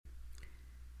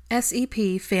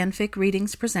SEP Fanfic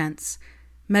Readings presents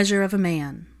Measure of a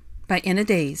Man by Inna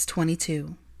Days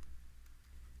 22.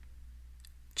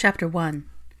 Chapter 1.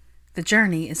 The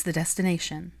Journey is the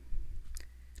Destination.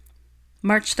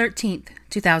 March 13th,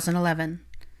 2011.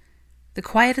 The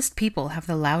quietest people have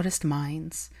the loudest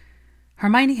minds.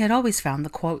 Hermione had always found the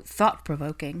quote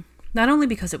thought-provoking, not only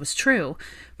because it was true,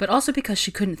 but also because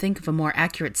she couldn't think of a more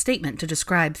accurate statement to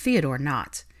describe Theodore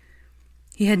Nott.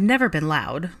 He had never been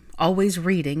loud, always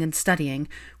reading and studying,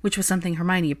 which was something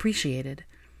Hermione appreciated.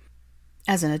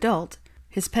 As an adult,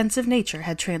 his pensive nature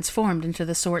had transformed into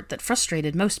the sort that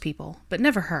frustrated most people, but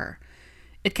never her.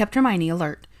 It kept Hermione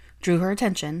alert, drew her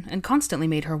attention, and constantly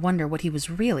made her wonder what he was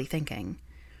really thinking.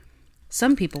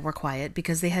 Some people were quiet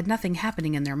because they had nothing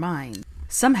happening in their mind.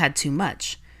 Some had too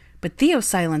much, but Theo's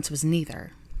silence was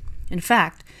neither. In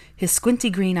fact, his squinty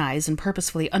green eyes and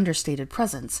purposefully understated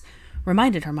presence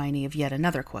reminded Hermione of yet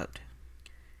another quote.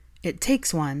 It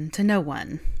takes one to know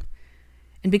one.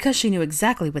 And because she knew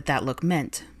exactly what that look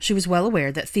meant, she was well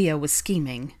aware that Theo was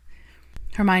scheming.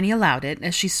 Hermione allowed it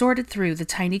as she sorted through the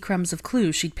tiny crumbs of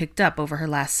clues she'd picked up over her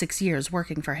last 6 years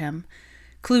working for him.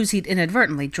 Clues he'd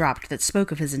inadvertently dropped that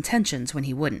spoke of his intentions when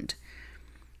he wouldn't.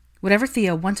 Whatever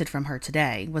Theo wanted from her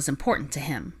today was important to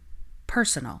him.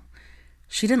 Personal.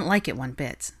 She didn't like it one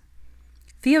bit.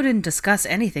 Theo didn't discuss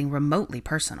anything remotely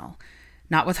personal.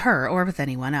 Not with her or with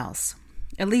anyone else.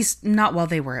 At least, not while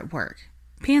they were at work.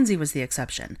 Pansy was the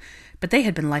exception, but they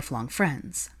had been lifelong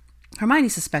friends. Hermione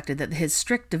suspected that his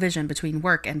strict division between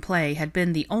work and play had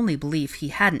been the only belief he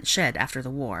hadn't shed after the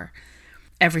war.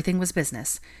 Everything was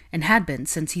business, and had been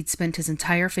since he'd spent his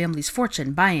entire family's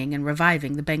fortune buying and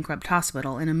reviving the bankrupt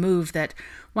hospital in a move that,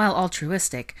 while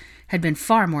altruistic, had been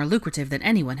far more lucrative than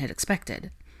anyone had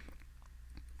expected.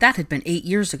 That had been 8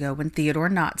 years ago when Theodore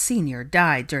Nott Sr.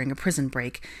 died during a prison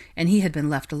break, and he had been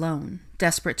left alone,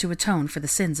 desperate to atone for the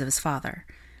sins of his father.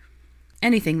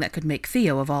 Anything that could make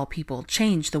Theo, of all people,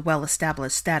 change the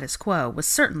well-established status quo was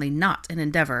certainly not an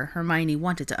endeavor Hermione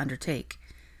wanted to undertake.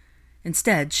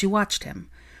 Instead, she watched him,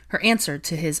 her answer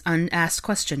to his unasked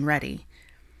question ready.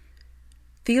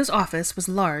 Theo's office was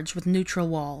large with neutral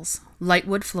walls, light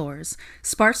wood floors,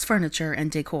 sparse furniture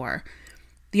and decor.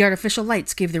 The artificial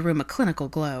lights gave the room a clinical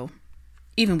glow.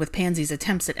 Even with Pansy's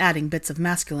attempts at adding bits of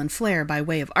masculine flair by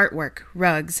way of artwork,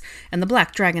 rugs, and the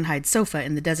black dragonhide sofa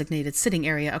in the designated sitting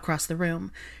area across the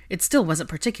room, it still wasn't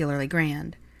particularly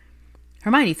grand.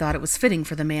 Hermione thought it was fitting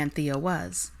for the man Theo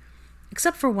was.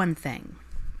 Except for one thing.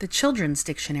 The children's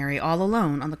dictionary all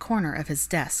alone on the corner of his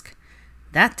desk.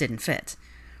 That didn't fit.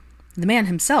 The man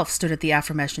himself stood at the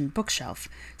aforementioned bookshelf,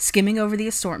 skimming over the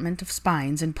assortment of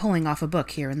spines and pulling off a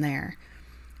book here and there.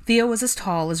 Theo was as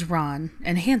tall as Ron,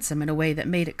 and handsome in a way that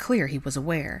made it clear he was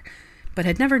aware, but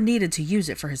had never needed to use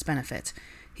it for his benefit.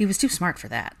 He was too smart for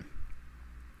that.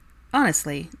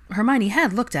 Honestly, Hermione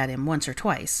had looked at him once or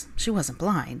twice. She wasn't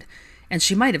blind, and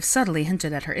she might have subtly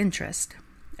hinted at her interest.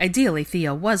 Ideally,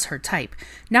 Theo was her type,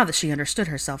 now that she understood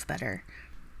herself better.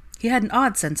 He had an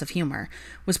odd sense of humor,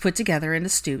 was put together and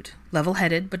astute,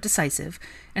 level-headed but decisive,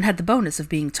 and had the bonus of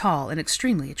being tall and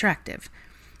extremely attractive.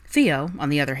 Theo, on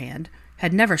the other hand,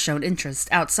 had never shown interest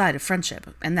outside of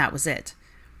friendship, and that was it.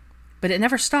 But it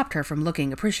never stopped her from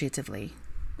looking appreciatively,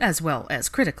 as well as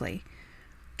critically.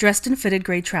 Dressed in fitted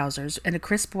gray trousers and a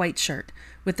crisp white shirt,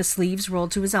 with the sleeves rolled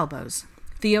to his elbows,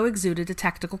 Theo exuded a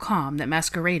tactical calm that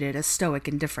masqueraded as stoic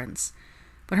indifference.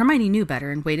 But Hermione knew better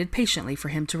and waited patiently for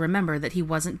him to remember that he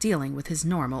wasn't dealing with his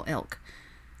normal ilk.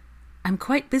 "I'm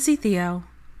quite busy, Theo,"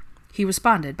 he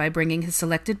responded by bringing his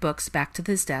selected books back to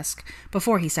his desk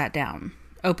before he sat down,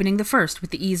 opening the first with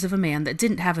the ease of a man that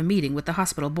didn't have a meeting with the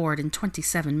hospital board in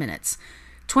 27 minutes,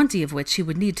 20 of which he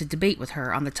would need to debate with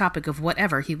her on the topic of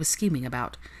whatever he was scheming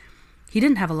about. He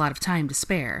didn't have a lot of time to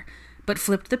spare, but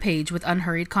flipped the page with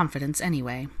unhurried confidence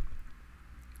anyway.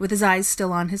 With his eyes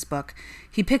still on his book,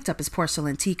 he picked up his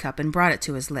porcelain teacup and brought it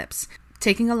to his lips,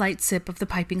 taking a light sip of the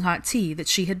piping hot tea that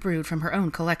she had brewed from her own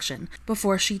collection,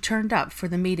 before she turned up for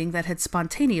the meeting that had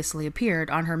spontaneously appeared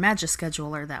on her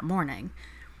Magischeduler that morning.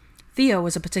 Theo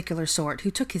was a particular sort who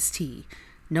took his tea,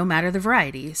 no matter the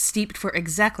variety, steeped for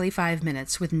exactly 5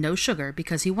 minutes with no sugar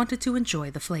because he wanted to enjoy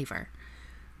the flavor.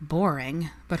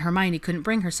 Boring, but Hermione couldn't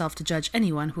bring herself to judge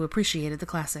anyone who appreciated the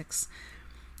classics.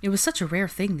 It was such a rare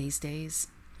thing these days.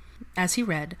 As he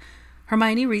read,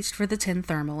 Hermione reached for the tin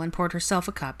thermal and poured herself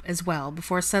a cup as well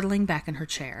before settling back in her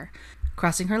chair,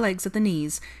 crossing her legs at the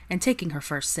knees and taking her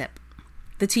first sip.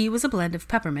 The tea was a blend of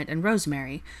peppermint and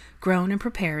rosemary, grown and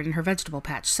prepared in her vegetable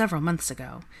patch several months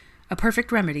ago, a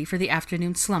perfect remedy for the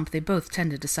afternoon slump they both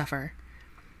tended to suffer.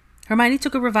 Hermione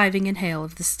took a reviving inhale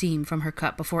of the steam from her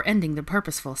cup before ending the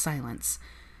purposeful silence.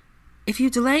 If you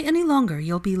delay any longer,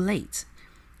 you'll be late.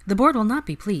 The board will not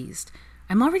be pleased.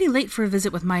 I'm already late for a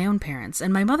visit with my own parents,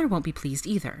 and my mother won't be pleased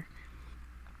either.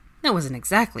 That wasn't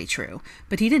exactly true,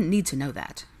 but he didn't need to know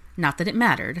that. Not that it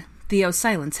mattered. Theo's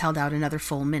silence held out another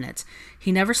full minute.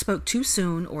 He never spoke too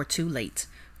soon or too late,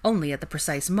 only at the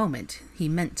precise moment he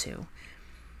meant to.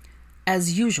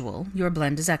 As usual, your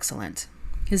blend is excellent.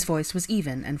 His voice was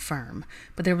even and firm,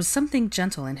 but there was something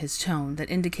gentle in his tone that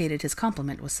indicated his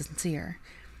compliment was sincere.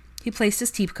 He placed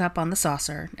his teacup on the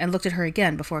saucer and looked at her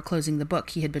again before closing the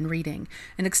book he had been reading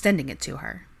and extending it to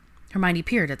her. Hermione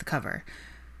peered at the cover.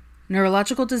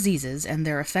 Neurological diseases and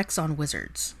their effects on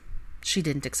wizards. She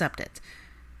didn't accept it.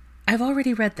 I've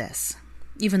already read this,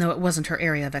 even though it wasn't her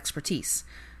area of expertise.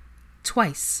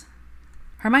 Twice.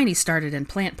 Hermione started in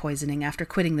plant poisoning after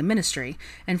quitting the ministry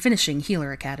and finishing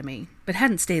Healer Academy, but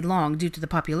hadn't stayed long due to the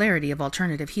popularity of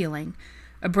alternative healing,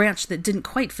 a branch that didn't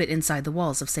quite fit inside the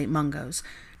walls of St. Mungo's,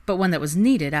 but one that was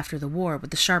needed after the war with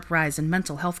the sharp rise in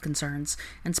mental health concerns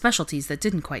and specialties that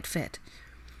didn't quite fit.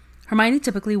 Hermione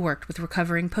typically worked with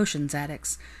recovering potions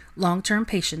addicts, long-term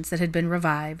patients that had been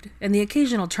revived, and the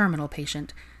occasional terminal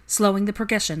patient, slowing the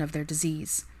progression of their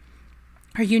disease.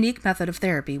 Her unique method of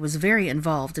therapy was very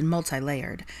involved and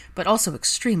multi-layered, but also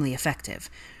extremely effective,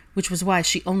 which was why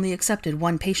she only accepted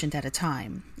one patient at a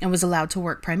time, and was allowed to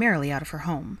work primarily out of her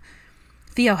home.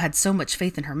 Theo had so much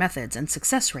faith in her methods and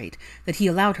success rate that he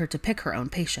allowed her to pick her own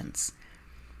patients.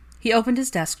 He opened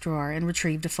his desk drawer and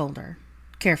retrieved a folder.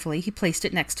 Carefully, he placed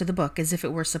it next to the book as if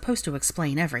it were supposed to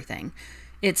explain everything.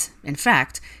 It, in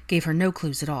fact, gave her no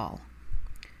clues at all.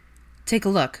 Take a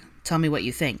look. Tell me what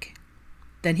you think.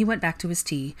 Then he went back to his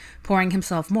tea, pouring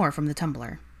himself more from the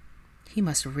tumbler. He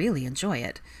must really enjoy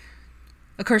it.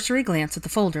 A cursory glance at the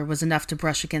folder was enough to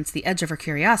brush against the edge of her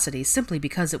curiosity simply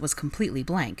because it was completely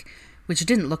blank, which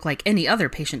didn't look like any other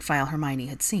patient file Hermione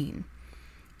had seen.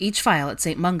 Each file at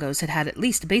St. Mungo's had at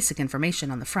least basic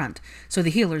information on the front, so the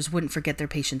healers wouldn't forget their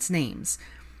patients' names.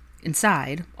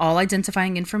 Inside, all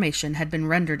identifying information had been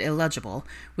rendered illegible,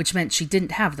 which meant she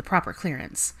didn't have the proper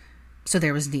clearance. So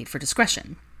there was need for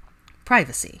discretion.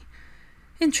 Privacy.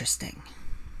 Interesting.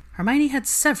 Hermione had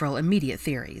several immediate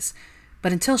theories,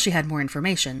 but until she had more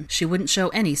information, she wouldn't show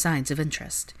any signs of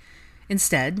interest.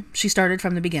 Instead, she started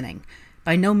from the beginning.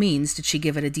 By no means did she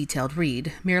give it a detailed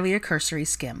read, merely a cursory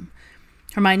skim.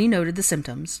 Hermione noted the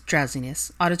symptoms: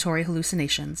 drowsiness, auditory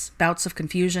hallucinations, bouts of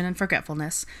confusion and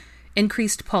forgetfulness,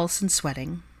 increased pulse and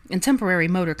sweating, and temporary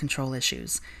motor control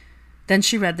issues. Then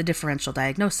she read the differential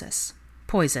diagnosis: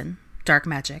 poison, dark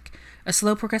magic, a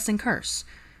slow-progressing curse.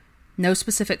 No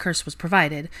specific curse was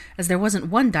provided, as there wasn't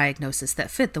one diagnosis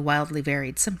that fit the wildly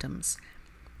varied symptoms.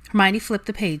 Hermione flipped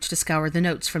the page to scour the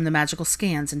notes from the magical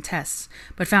scans and tests,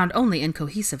 but found only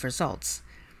incohesive results.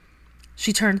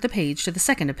 She turned the page to the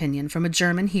second opinion from a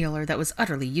German healer that was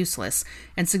utterly useless,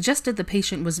 and suggested the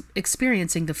patient was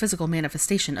experiencing the physical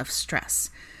manifestation of stress.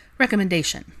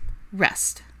 Recommendation: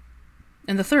 rest.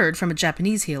 And the third from a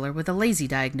Japanese healer with a lazy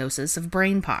diagnosis of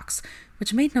brain pox,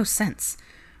 which made no sense.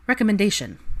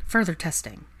 Recommendation: further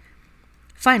testing.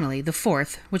 Finally, the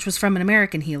fourth, which was from an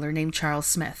American healer named Charles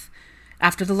Smith.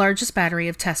 After the largest battery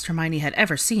of tests Hermione had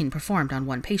ever seen performed on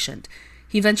one patient,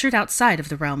 he ventured outside of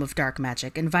the realm of dark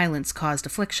magic and violence-caused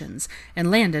afflictions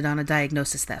and landed on a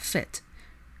diagnosis that fit: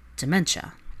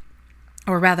 dementia.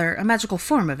 Or rather, a magical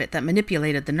form of it that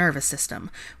manipulated the nervous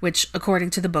system, which, according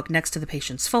to the book next to the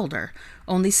patient's folder,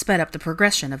 only sped up the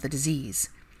progression of the disease.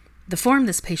 The form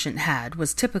this patient had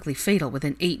was typically fatal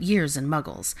within 8 years in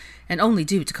Muggles, and only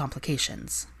due to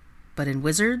complications. But in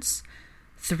wizards,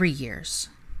 3 years.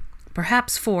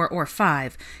 Perhaps 4 or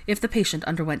 5, if the patient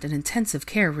underwent an intensive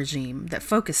care regime that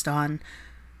focused on...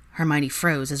 Hermione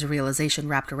froze as a realization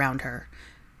wrapped around her.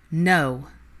 No.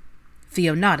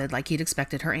 Theo nodded like he'd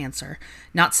expected her answer,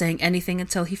 not saying anything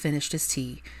until he finished his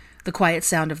tea. The quiet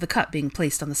sound of the cup being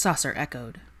placed on the saucer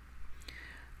echoed.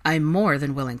 I'm more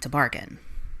than willing to bargain.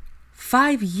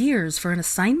 5 years for an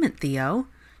assignment, Theo?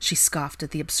 She scoffed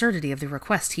at the absurdity of the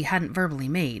request he hadn't verbally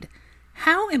made.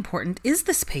 How important is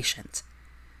this patient?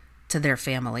 To their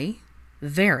family.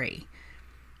 Very.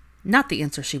 Not the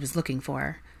answer she was looking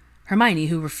for. Hermione,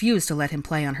 who refused to let him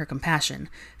play on her compassion,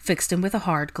 fixed him with a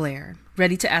hard glare,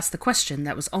 ready to ask the question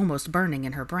that was almost burning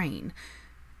in her brain.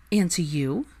 And to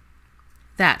you?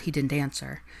 That he didn't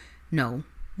answer. No,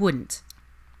 wouldn't.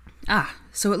 Ah,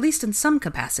 so at least in some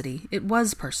capacity, it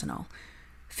was personal.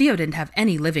 Theo didn't have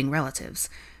any living relatives,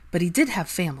 but he did have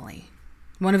family.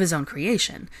 One of his own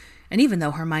creation, and even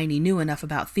though Hermione knew enough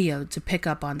about Theo to pick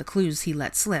up on the clues he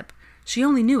let slip, she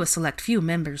only knew a select few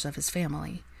members of his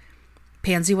family.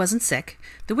 Pansy wasn't sick.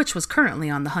 The witch was currently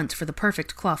on the hunt for the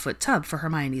perfect clawfoot tub for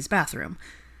Hermione's bathroom.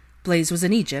 Blaise was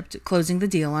in Egypt, closing the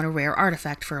deal on a rare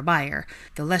artifact for a buyer.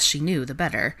 The less she knew, the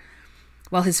better.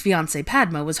 While his fiancée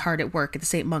Padma was hard at work at the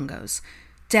St. Mungo's.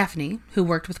 Daphne, who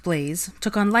worked with Blaise,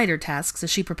 took on lighter tasks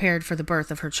as she prepared for the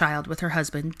birth of her child with her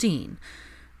husband, Dean.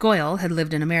 Goyle had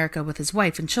lived in America with his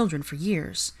wife and children for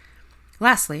years.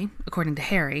 Lastly, according to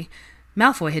Harry,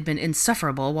 Malfoy had been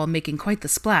insufferable while making quite the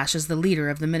splash as the leader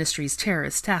of the Ministry's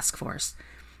terrorist task force,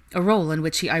 a role in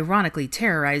which he ironically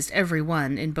terrorized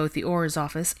everyone in both the Auror's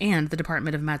office and the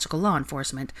Department of Magical Law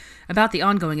Enforcement about the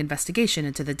ongoing investigation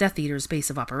into the Death Eater's base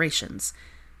of operations.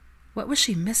 What was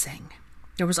she missing?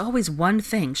 There was always one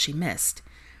thing she missed.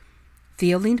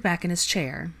 Theo leaned back in his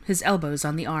chair, his elbows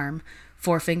on the arm,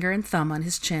 forefinger and thumb on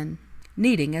his chin,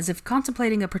 kneading as if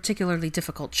contemplating a particularly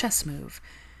difficult chess move.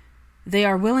 "They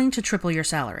are willing to triple your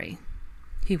salary."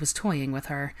 He was toying with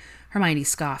her. Hermione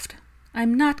scoffed.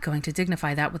 "I'm not going to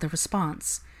dignify that with a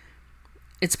response."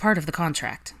 "It's part of the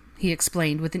contract," he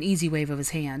explained with an easy wave of his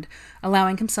hand,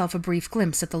 allowing himself a brief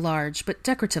glimpse at the large but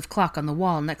decorative clock on the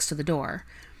wall next to the door.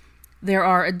 "There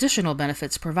are additional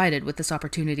benefits provided with this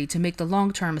opportunity to make the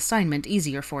long-term assignment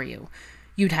easier for you.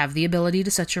 You'd have the ability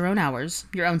to set your own hours,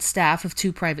 your own staff of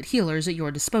 2 private healers at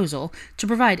your disposal to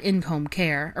provide in-home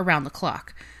care around the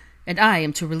clock, and I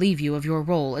am to relieve you of your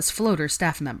role as floater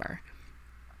staff member."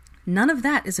 None of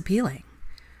that is appealing.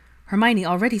 Hermione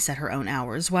already set her own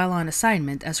hours while on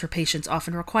assignment, as her patients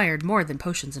often required more than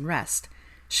potions and rest.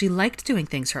 She liked doing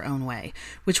things her own way,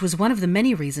 which was one of the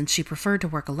many reasons she preferred to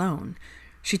work alone.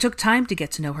 She took time to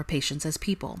get to know her patients as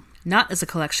people, not as a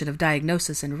collection of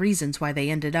diagnoses and reasons why they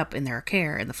ended up in their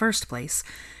care in the first place,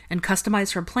 and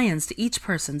customized her plans to each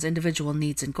person's individual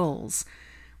needs and goals.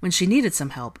 When she needed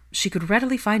some help, she could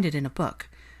readily find it in a book.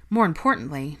 More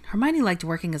importantly, Hermione liked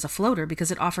working as a floater because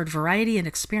it offered variety and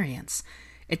experience.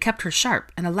 It kept her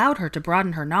sharp and allowed her to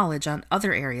broaden her knowledge on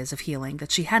other areas of healing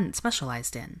that she hadn't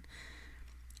specialized in.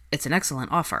 "It's an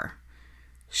excellent offer."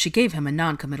 She gave him a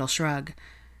non-committal shrug.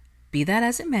 "Be that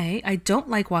as it may, I don't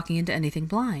like walking into anything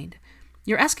blind.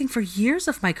 You're asking for years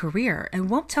of my career and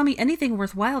won't tell me anything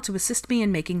worthwhile to assist me in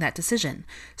making that decision,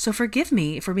 so forgive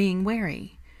me for being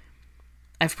wary."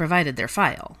 "I've provided their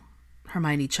file."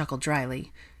 Hermione chuckled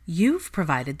dryly. "You've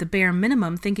provided the bare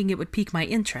minimum thinking it would pique my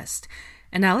interest,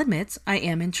 and I'll admit I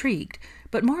am intrigued,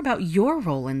 but more about your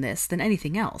role in this than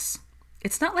anything else.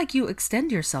 It's not like you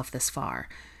extend yourself this far.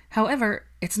 However,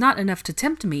 it's not enough to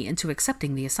tempt me into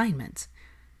accepting the assignment."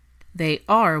 "They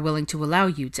are willing to allow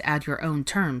you to add your own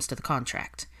terms to the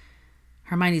contract."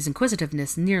 Hermione's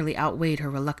inquisitiveness nearly outweighed her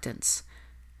reluctance.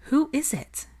 "Who is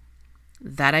it?"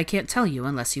 "That I can't tell you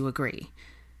unless you agree."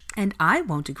 "And I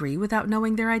won't agree without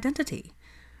knowing their identity."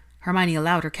 Hermione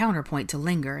allowed her counterpoint to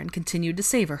linger and continued to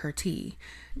savor her tea,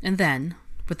 and then,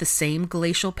 with the same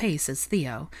glacial pace as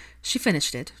Theo, she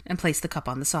finished it and placed the cup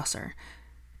on the saucer.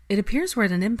 "It appears we're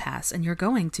at an impasse and you're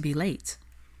going to be late."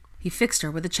 He fixed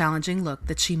her with a challenging look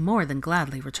that she more than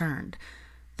gladly returned.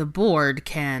 "The board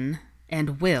can,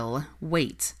 and will,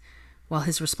 wait." While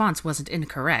his response wasn't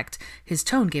incorrect, his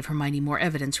tone gave Hermione more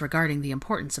evidence regarding the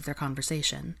importance of their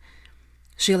conversation.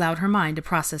 She allowed her mind to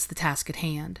process the task at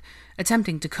hand,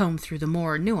 attempting to comb through the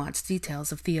more nuanced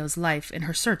details of Theo's life in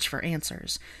her search for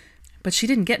answers. But she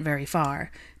didn't get very far,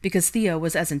 because Theo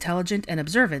was as intelligent and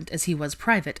observant as he was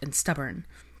private and stubborn.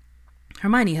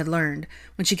 Hermione had learned,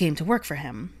 when she came to work for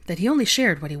him, that he only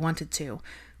shared what he wanted to,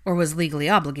 or was legally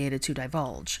obligated to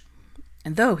divulge.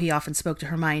 And though he often spoke to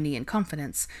Hermione in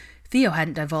confidence, Theo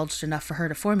hadn't divulged enough for her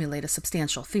to formulate a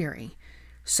substantial theory.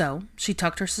 So she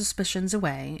tucked her suspicions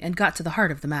away and got to the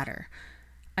heart of the matter.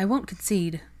 "I won't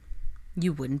concede.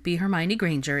 You wouldn't be Hermione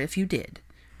Granger if you did."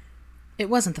 It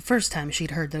wasn't the first time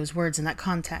she'd heard those words in that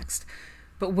context,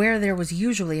 but where there was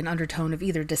usually an undertone of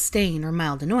either disdain or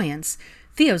mild annoyance,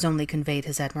 Theo's only conveyed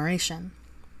his admiration.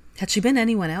 Had she been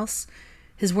anyone else,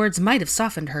 his words might have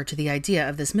softened her to the idea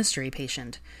of this mystery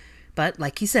patient. But,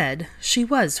 like he said, she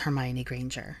was Hermione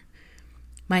Granger.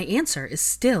 "My answer is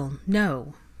still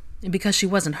no." And because she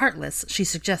wasn't heartless, she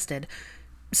suggested,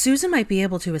 "Susan might be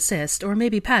able to assist, or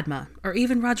maybe Padma, or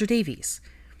even Roger Davies."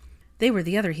 They were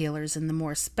the other healers in the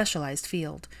more specialized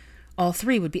field. All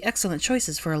 3 would be excellent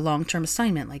choices for a long-term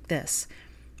assignment like this.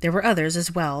 There were others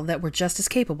as well that were just as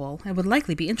capable and would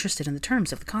likely be interested in the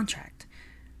terms of the contract.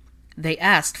 "They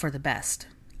asked for the best.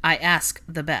 I ask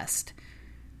the best."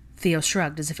 Theo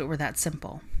shrugged as if it were that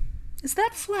simple. "Is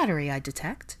that flattery I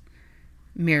detect?"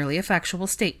 "Merely a factual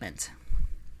statement."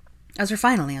 As her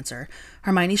final answer,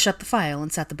 Hermione shut the file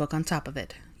and sat the book on top of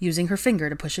it, using her finger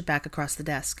to push it back across the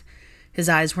desk. His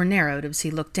eyes were narrowed as he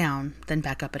looked down, then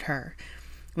back up at her.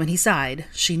 When he sighed,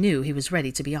 she knew he was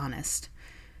ready to be honest.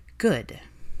 "Good."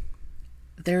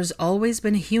 There's always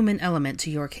been a human element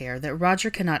to your care that Roger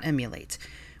cannot emulate,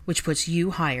 which puts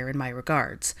you higher in my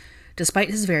regards, despite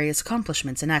his various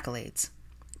accomplishments and accolades.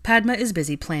 Padma is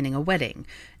busy planning a wedding,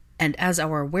 and as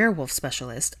our werewolf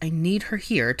specialist, I need her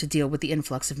here to deal with the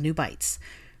influx of new bites.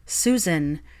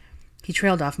 Susan... He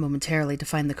trailed off momentarily to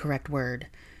find the correct word.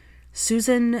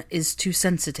 Susan is too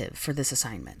sensitive for this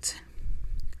assignment.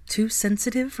 Too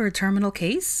sensitive for a terminal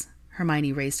case?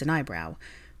 Hermione raised an eyebrow.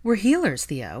 We're healers,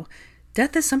 Theo.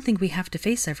 Death is something we have to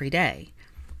face every day.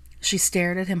 She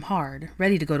stared at him hard,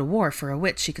 ready to go to war for a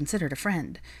witch she considered a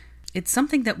friend. It's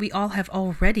something that we all have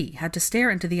already had to stare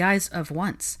into the eyes of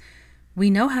once. We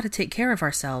know how to take care of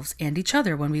ourselves and each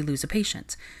other when we lose a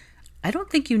patient. I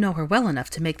don't think you know her well enough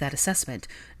to make that assessment,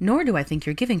 nor do I think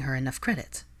you're giving her enough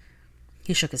credit.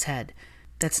 He shook his head.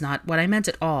 That's not what I meant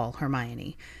at all,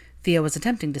 Hermione. Theo was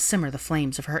attempting to simmer the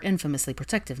flames of her infamously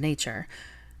protective nature.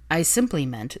 I simply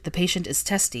meant the patient is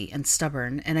testy and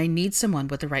stubborn, and I need someone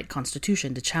with the right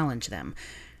constitution to challenge them,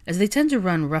 as they tend to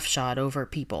run roughshod over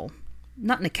people.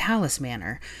 Not in a callous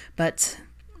manner, but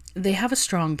they have a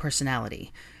strong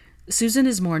personality. Susan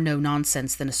is more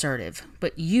no-nonsense than assertive,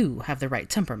 but you have the right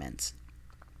temperament.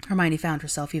 Hermione found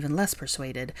herself even less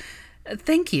persuaded.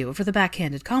 Thank you for the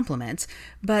backhanded compliment,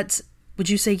 but would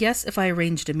you say yes if I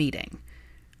arranged a meeting?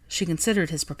 She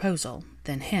considered his proposal,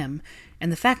 then him, and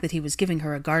the fact that he was giving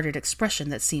her a guarded expression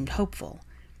that seemed hopeful.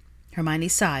 Hermione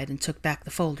sighed and took back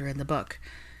the folder in the book.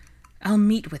 I'll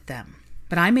meet with them,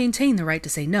 but I maintain the right to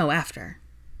say no after.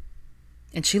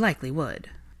 And she likely would.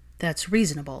 That's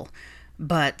reasonable.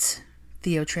 But,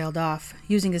 Theo trailed off,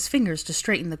 using his fingers to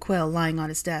straighten the quill lying on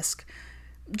his desk,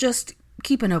 just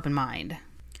keep an open mind.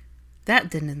 That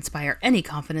didn't inspire any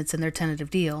confidence in their tentative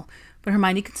deal, but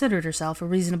Hermione considered herself a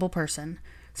reasonable person.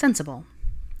 Sensible.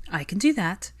 I can do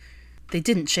that. They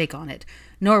didn't shake on it,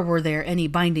 nor were there any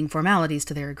binding formalities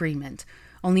to their agreement,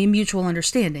 only a mutual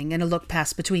understanding and a look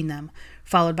passed between them,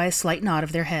 followed by a slight nod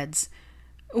of their heads.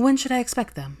 When should I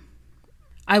expect them?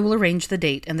 I will arrange the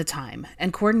date and the time,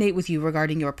 and coordinate with you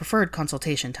regarding your preferred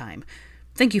consultation time.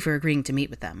 Thank you for agreeing to meet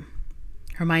with them.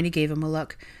 Hermione gave him a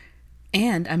look.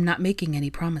 And I'm not making any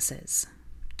promises.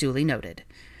 Duly noted.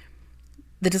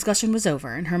 The discussion was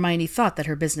over, and Hermione thought that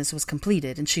her business was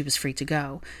completed and she was free to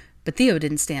go, but Theo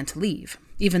didn't stand to leave,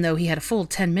 even though he had a full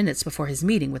 10 minutes before his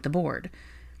meeting with the board.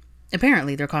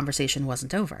 Apparently their conversation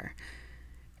wasn't over.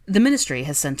 The Ministry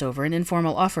has sent over an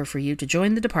informal offer for you to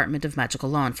join the Department of Magical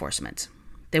Law Enforcement.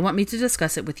 They want me to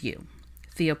discuss it with you.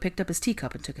 Theo picked up his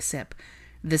teacup and took a sip.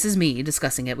 This is me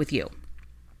discussing it with you.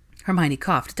 Hermione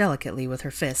coughed delicately with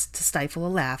her fist to stifle a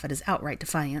laugh at his outright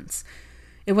defiance.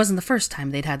 It wasn't the first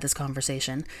time they'd had this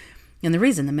conversation, and the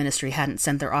reason the Ministry hadn't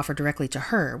sent their offer directly to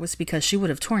her was because she would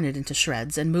have torn it into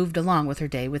shreds and moved along with her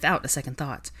day without a second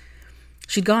thought.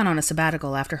 She'd gone on a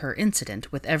sabbatical after her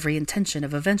incident with every intention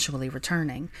of eventually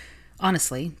returning.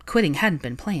 Honestly, quitting hadn't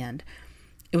been planned.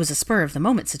 It was a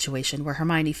spur-of-the-moment situation where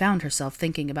Hermione found herself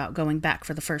thinking about going back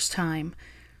for the first time.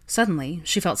 Suddenly,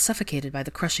 she felt suffocated by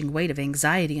the crushing weight of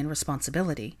anxiety and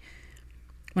responsibility.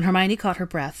 When Hermione caught her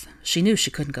breath, she knew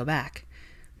she couldn't go back.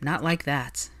 Not like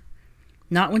that.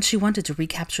 Not when she wanted to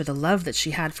recapture the love that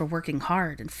she had for working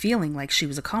hard and feeling like she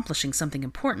was accomplishing something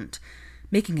important,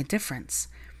 making a difference,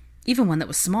 even one that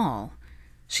was small.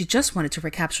 She just wanted to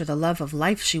recapture the love of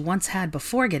life she once had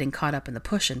before getting caught up in the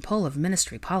push and pull of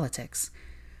Ministry politics.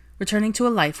 Returning to a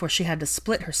life where she had to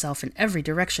split herself in every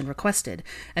direction requested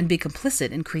and be complicit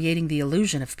in creating the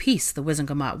illusion of peace the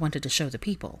Wizengamot wanted to show the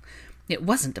people. It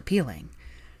wasn't appealing.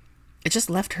 It just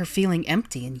left her feeling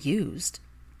empty and used,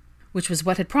 which was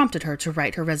what had prompted her to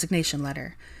write her resignation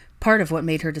letter, part of what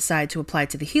made her decide to apply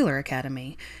to the Healer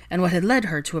Academy, and what had led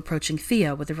her to approaching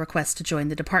Theo with a request to join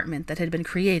the department that had been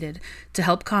created to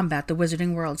help combat the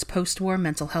Wizarding World's post-war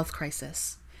mental health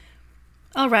crisis.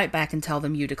 I'll write back and tell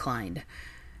them you declined.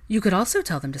 You could also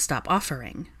tell them to stop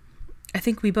offering. I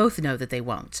think we both know that they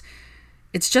won't.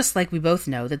 It's just like we both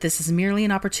know that this is merely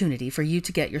an opportunity for you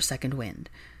to get your second wind.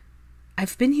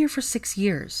 I've been here for 6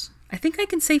 years. I think I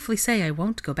can safely say I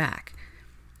won't go back.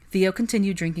 Theo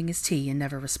continued drinking his tea and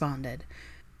never responded.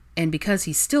 And because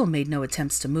he still made no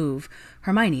attempts to move,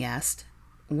 Hermione asked,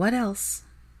 "What else?"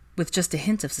 With just a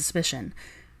hint of suspicion.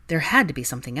 There had to be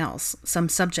something else, some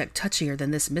subject touchier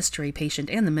than this mystery patient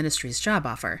and the Ministry's job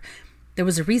offer. There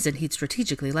was a reason he'd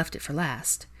strategically left it for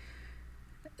last.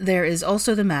 There is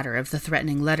also the matter of the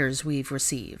threatening letters we've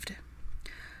received.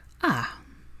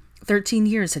 13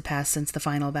 years had passed since the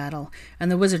final battle,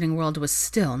 and the Wizarding World was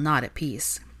still not at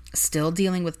peace, still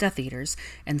dealing with Death Eaters,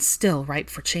 and still ripe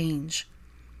for change.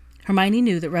 Hermione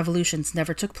knew that revolutions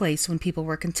never took place when people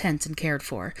were content and cared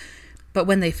for, but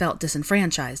when they felt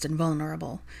disenfranchised and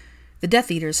vulnerable. The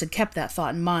Death Eaters had kept that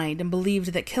thought in mind and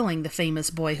believed that killing the famous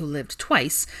boy who lived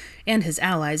twice and his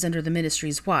allies under the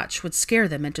Ministry's watch would scare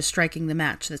them into striking the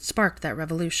match that sparked that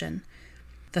revolution.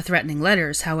 The threatening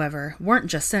letters, however, weren't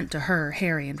just sent to her,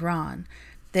 Harry, and Ron.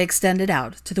 They extended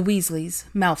out to the Weasleys,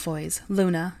 Malfoys,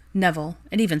 Luna, Neville,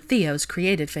 and even Theo's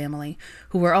created family,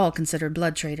 who were all considered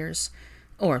blood traitors.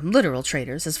 Or literal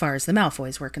traitors, as far as the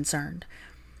Malfoys were concerned.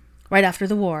 Right after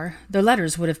the war, their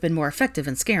letters would have been more effective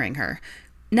in scaring her.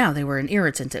 Now they were an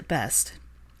irritant at best.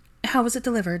 "How was it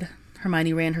delivered?"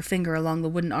 Hermione ran her finger along the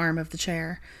wooden arm of the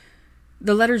chair.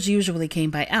 The letters usually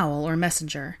came by owl or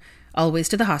messenger, always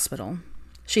to the hospital.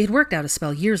 She had worked out a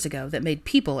spell years ago that made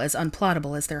people as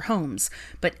unplottable as their homes,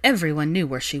 but everyone knew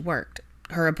where she worked.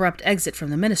 Her abrupt exit from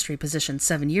the Ministry position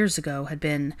 7 years ago had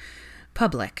been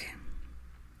public.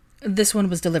 This one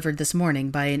was delivered this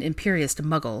morning by an imperious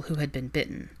muggle who had been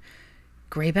bitten.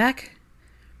 Greyback?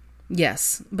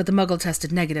 Yes, but the muggle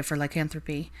tested negative for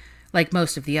lycanthropy, like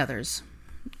most of the others.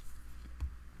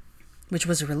 Which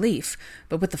was a relief,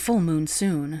 but with the full moon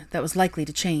soon, that was likely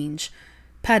to change.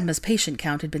 Padma's patient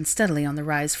count had been steadily on the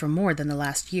rise for more than the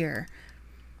last year.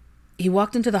 He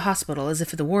walked into the hospital as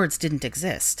if the wards didn't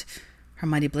exist.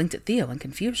 Hermione blinked at Theo in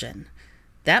confusion.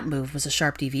 That move was a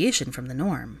sharp deviation from the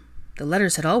norm. The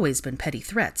letters had always been petty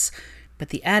threats, but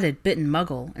the added bitten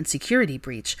muggle and security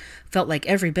breach felt like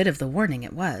every bit of the warning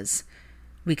it was.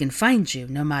 "We can find you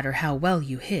no matter how well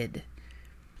you hid."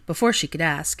 Before she could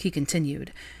ask, he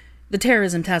continued. The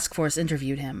Terrorism Task Force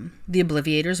interviewed him. The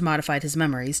Obliviators modified his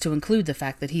memories to include the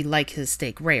fact that he liked his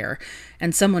steak rare,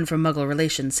 and someone from Muggle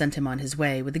Relations sent him on his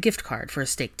way with a gift card for a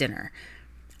steak dinner.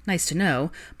 Nice to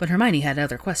know, but Hermione had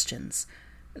other questions.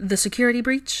 The security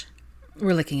breach?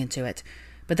 We're looking into it,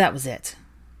 but that was it.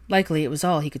 Likely it was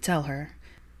all he could tell her.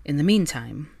 In the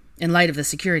meantime, in light of the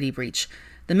security breach,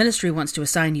 the Ministry wants to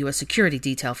assign you a security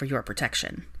detail for your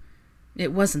protection.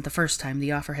 It wasn't the first time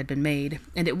the offer had been made,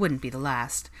 and it wouldn't be the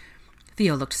last.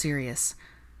 Theo looked serious.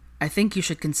 "I think you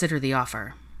should consider the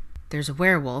offer. There's a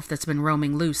werewolf that's been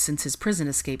roaming loose since his prison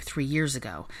escape 3 years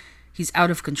ago. He's out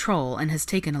of control and has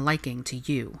taken a liking to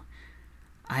you."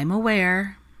 "I'm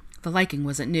aware." The liking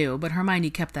wasn't new, but Hermione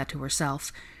kept that to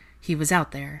herself. He was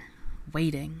out there,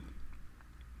 waiting.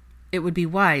 "It would be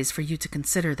wise for you to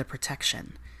consider the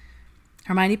protection."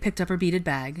 Hermione picked up her beaded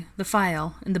bag, the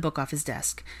file, and the book off his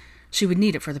desk. She would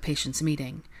need it for the patient's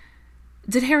meeting.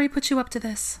 "Did Harry put you up to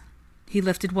this?" He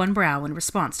lifted one brow in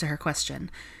response to her question.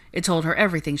 It told her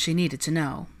everything she needed to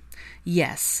know.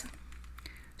 "Yes."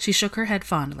 She shook her head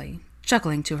fondly,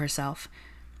 chuckling to herself.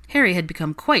 Harry had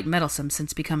become quite meddlesome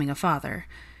since becoming a father,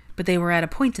 but they were at a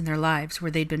point in their lives where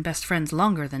they'd been best friends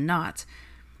longer than not.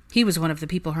 He was one of the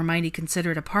people Hermione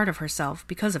considered a part of herself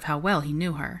because of how well he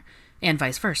knew her, and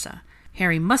vice versa.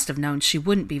 Harry must have known she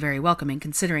wouldn't be very welcoming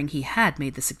considering he had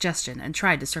made the suggestion and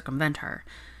tried to circumvent her.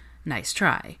 Nice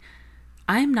try.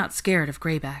 "I'm not scared of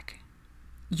Greyback."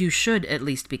 "You should at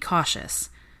least be cautious."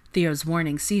 Theo's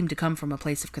warning seemed to come from a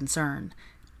place of concern.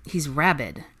 "He's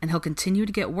rabid, and he'll continue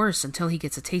to get worse until he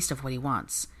gets a taste of what he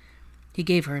wants." He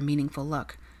gave her a meaningful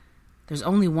look. "There's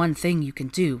only one thing you can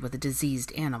do with a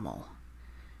diseased animal."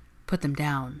 "Put them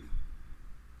down."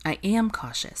 "I am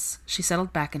cautious." She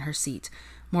settled back in her seat,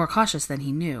 more cautious than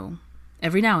he knew.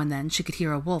 Every now and then she could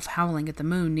hear a wolf howling at the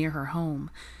moon near her home,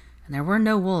 and there were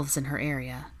no wolves in her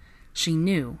area. She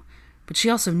knew, but she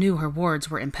also knew her wards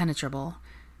were impenetrable.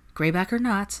 Greyback or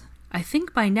not, I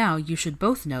think by now you should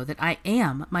both know that I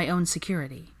am my own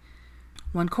security.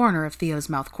 One corner of Theo's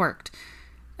mouth quirked.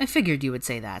 "I figured you would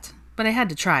say that, but I had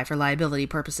to try for liability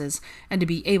purposes, and to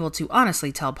be able to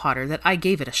honestly tell Potter that I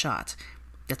gave it a shot.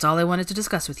 That's all I wanted to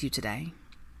discuss with you today."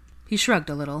 He shrugged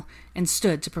a little, and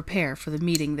stood to prepare for the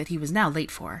meeting that he was now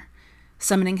late for.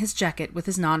 Summoning his jacket with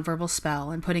his nonverbal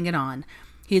spell and putting it on,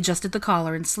 he adjusted the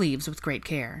collar and sleeves with great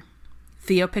care.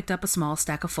 Theo picked up a small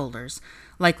stack of folders,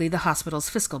 likely the hospital's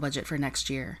fiscal budget for next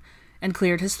year, and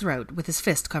cleared his throat with his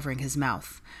fist covering his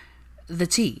mouth. "The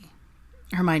tea."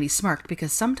 Hermione smirked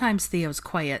because sometimes Theo's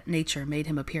quiet nature made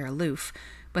him appear aloof,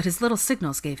 but his little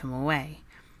signals gave him away.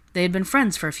 They had been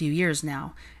friends for a few years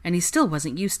now, and he still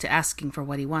wasn't used to asking for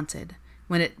what he wanted,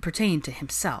 when it pertained to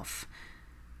himself.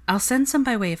 "I'll send some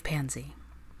by way of Pansy."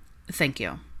 "Thank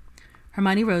you."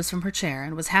 Hermione rose from her chair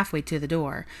and was halfway to the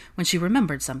door when she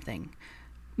remembered something.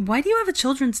 "Why do you have a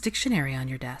children's dictionary on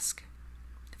your desk?"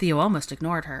 Theo almost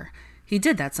ignored her. He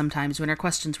did that sometimes when her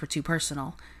questions were too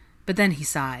personal, but then he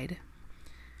sighed.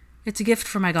 "It's a gift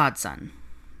for my godson."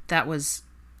 That was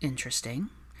interesting.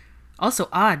 Also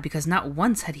odd because not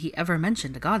once had he ever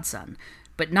mentioned a godson,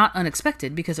 but not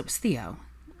unexpected because it was Theo.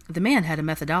 The man had a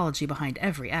methodology behind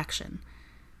every action.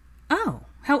 "Oh,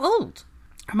 how old?"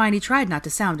 Hermione tried not to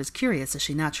sound as curious as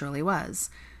she naturally was.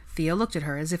 Theo looked at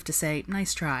her as if to say,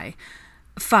 "Nice try."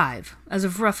 5, as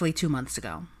of roughly 2 months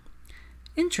ago.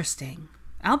 Interesting.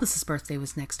 Albus's birthday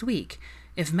was next week.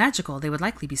 If magical, they would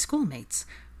likely be schoolmates.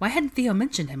 Why hadn't Theo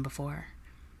mentioned him before?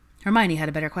 Hermione had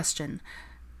a better question.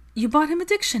 "You bought him a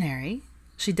dictionary?"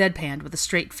 She deadpanned with a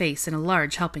straight face and a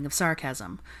large helping of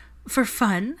sarcasm. "For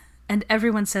fun? And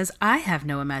everyone says I have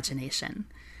no imagination."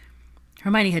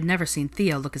 Hermione had never seen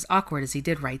Theo look as awkward as he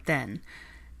did right then.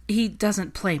 He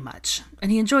doesn't play much,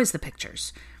 and he enjoys the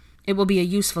pictures. It will be a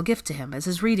useful gift to him as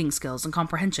his reading skills and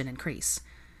comprehension increase.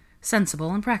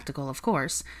 Sensible and practical, of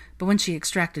course, but when she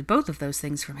extracted both of those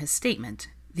things from his statement,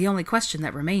 the only question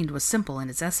that remained was simple in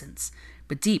its essence,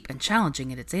 but deep and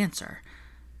challenging in its answer.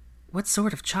 What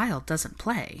sort of child doesn't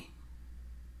play?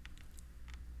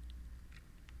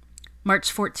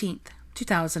 March 14th,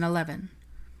 2011.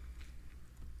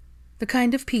 The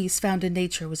kind of peace found in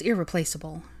nature was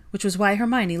irreplaceable, which was why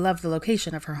Hermione loved the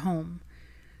location of her home.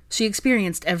 She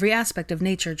experienced every aspect of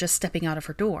nature just stepping out of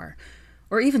her door,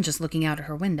 or even just looking out at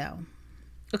her window.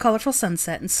 A colorful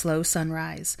sunset and slow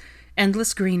sunrise,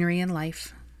 endless greenery and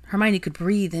life. Hermione could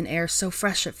breathe in air so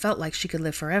fresh it felt like she could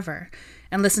live forever,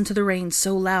 and listen to the rain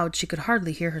so loud she could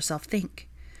hardly hear herself think.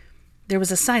 There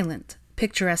was a silent,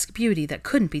 picturesque beauty that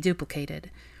couldn't be duplicated.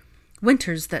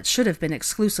 Winters that should have been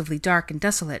exclusively dark and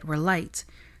desolate were light.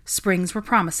 Springs were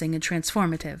promising and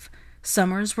transformative.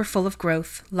 Summers were full of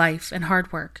growth, life, and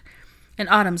hard work. And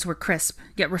autumns were crisp,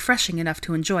 yet refreshing enough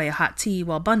to enjoy a hot tea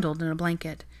while bundled in a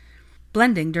blanket.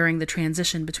 Blending during the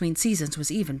transition between seasons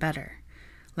was even better.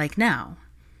 Like now.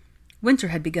 Winter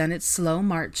had begun its slow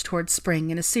march towards spring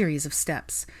in a series of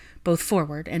steps, both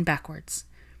forward and backwards,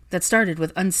 that started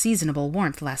with unseasonable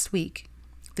warmth last week.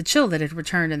 The chill that had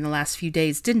returned in the last few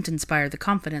days didn't inspire the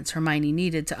confidence Hermione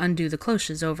needed to undo the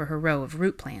cloches over her row of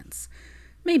root plants.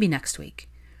 Maybe next week.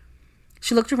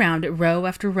 She looked around at row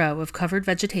after row of covered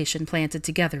vegetation planted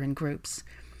together in groups.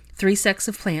 3 sets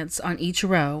of plants on each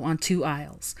row on 2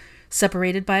 aisles,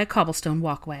 separated by a cobblestone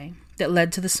walkway that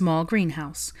led to the small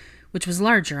greenhouse, which was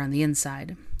larger on the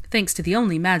inside, thanks to the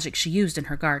only magic she used in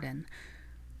her garden.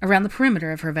 Around the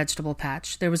perimeter of her vegetable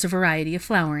patch, there was a variety of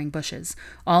flowering bushes,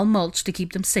 all mulched to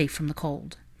keep them safe from the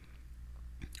cold.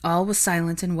 All was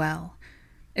silent and well,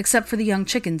 except for the young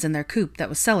chickens in their coop that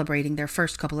was celebrating their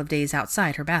first couple of days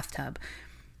outside her bathtub,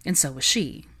 and so was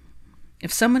she.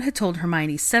 If someone had told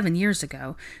Hermione 7 years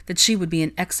ago that she would be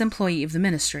an ex-employee of the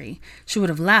ministry, she would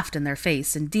have laughed in their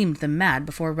face and deemed them mad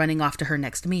before running off to her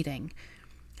next meeting.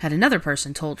 Had another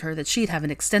person told her that she'd have an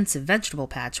extensive vegetable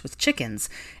patch with chickens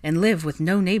and live with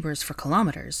no neighbors for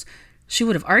kilometers, she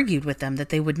would have argued with them that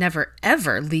they would never,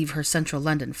 ever leave her central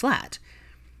London flat.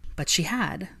 But she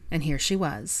had, and here she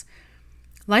was.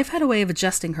 Life had a way of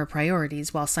adjusting her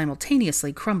priorities while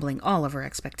simultaneously crumbling all of her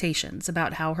expectations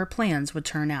about how her plans would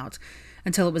turn out,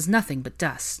 until it was nothing but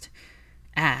dust.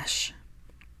 Ash.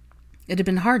 It had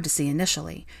been hard to see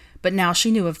initially, but now she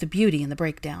knew of the beauty in the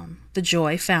breakdown, the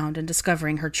joy found in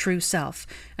discovering her true self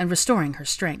and restoring her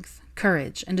strength,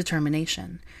 courage, and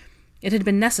determination. It had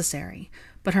been necessary,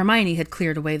 but Hermione had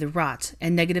cleared away the rot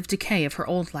and negative decay of her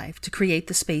old life to create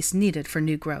the space needed for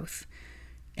new growth.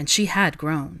 And she had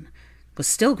grown, was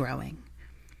still growing.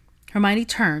 Hermione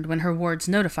turned when her wards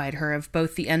notified her of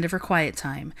both the end of her quiet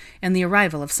time and the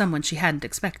arrival of someone she hadn't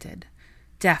expected,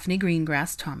 Daphne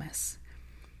Greengrass Thomas.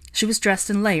 She was dressed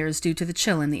in layers due to the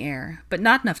chill in the air, but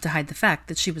not enough to hide the fact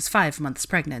that she was 5 months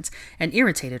pregnant and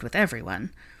irritated with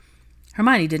everyone.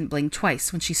 Hermione didn't blink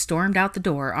twice when she stormed out the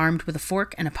door armed with a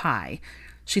fork and a pie.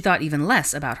 She thought even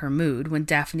less about her mood when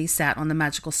Daphne sat on the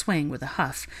magical swing with a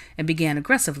huff and began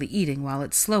aggressively eating while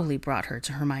it slowly brought her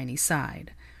to Hermione's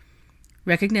side.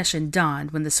 Recognition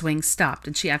dawned when the swing stopped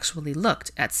and she actually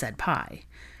looked at said pie.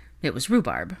 It was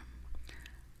rhubarb.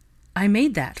 "I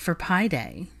made that for Pie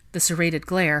Day." The serrated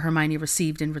glare Hermione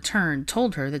received in return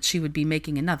told her that she would be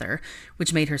making another,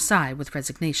 which made her sigh with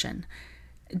resignation.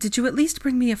 "Did you at least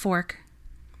bring me a fork?"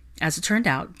 As it turned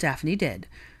out, Daphne did.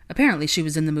 Apparently she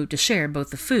was in the mood to share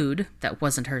both the food, that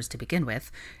wasn't hers to begin with,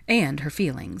 and her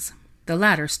feelings, the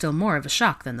latter still more of a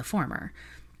shock than the former.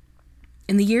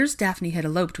 In the years Daphne had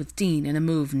eloped with Dean in a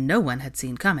move no one had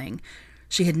seen coming,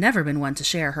 she had never been one to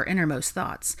share her innermost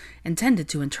thoughts, and tended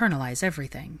to internalize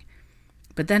everything.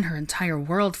 But then her entire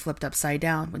world flipped upside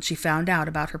down when she found out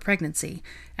about her pregnancy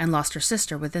and lost her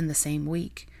sister within the same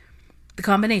week. The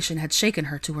combination had shaken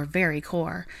her to her very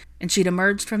core, and she'd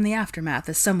emerged from the aftermath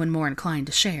as someone more inclined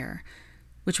to share,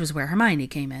 which was where Hermione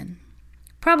came in.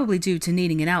 Probably due to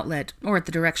needing an outlet, or at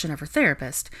the direction of her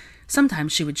therapist,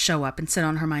 sometimes she would show up and sit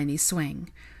on Hermione's swing.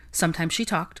 Sometimes she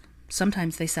talked,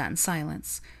 sometimes they sat in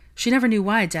silence. She never knew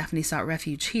why Daphne sought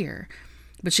refuge here,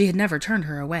 but she had never turned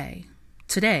her away.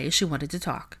 Today she wanted to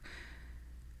talk.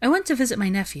 "I went to visit my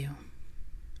nephew."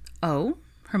 "Oh?"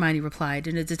 Hermione replied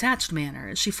in a detached manner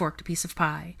as she forked a piece of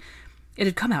pie. It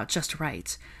had come out just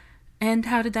right. "And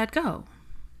how did that go?"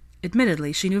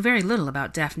 Admittedly, she knew very little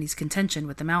about Daphne's contention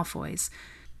with the Malfoys,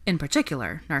 in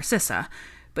particular Narcissa,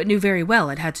 but knew very well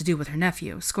it had to do with her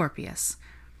nephew, Scorpius.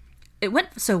 "It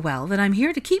went so well that I'm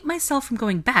here to keep myself from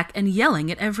going back and yelling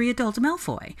at every adult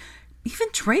Malfoy, even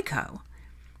Draco."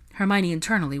 Hermione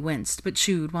internally winced, but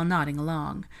chewed while nodding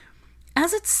along.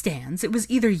 "As it stands, it was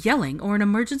either yelling or an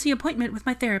emergency appointment with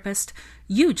my therapist.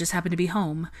 You just happened to be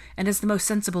home, and as the most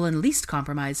sensible and least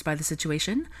compromised by the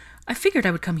situation, I figured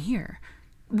I would come here.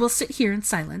 We'll sit here in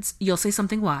silence, you'll say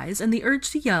something wise, and the urge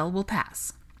to yell will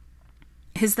pass."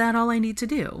 "Is that all I need to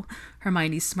do?"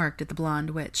 Hermione smirked at the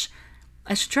blonde witch.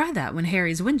 "I should try that when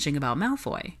Harry's whinging about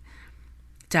Malfoy."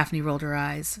 Daphne rolled her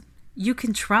eyes. "You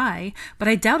can try, but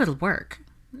I doubt it'll work."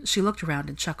 She looked around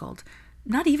and chuckled.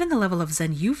 "Not even the level of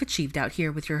zen you've achieved out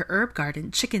here with your herb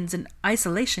garden, chickens, and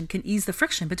isolation can ease the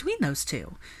friction between those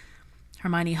two."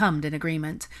 Hermione hummed in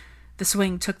agreement. The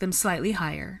swing took them slightly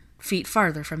higher, feet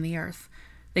farther from the earth.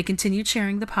 They continued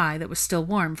sharing the pie that was still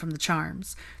warm from the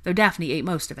charms, though Daphne ate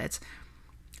most of it.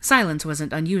 Silence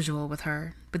wasn't unusual with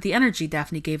her, but the energy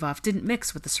Daphne gave off didn't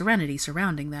mix with the serenity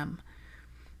surrounding them.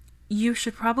 "You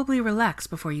should probably relax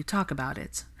before you talk about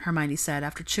it," Hermione said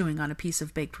after chewing on a piece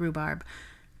of baked rhubarb.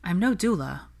 "I'm no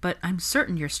doula, but I'm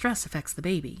certain your stress affects the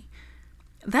baby."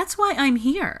 "That's why I'm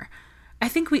here. I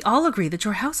think we all agree that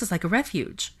your house is like a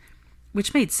refuge."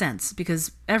 Which made sense,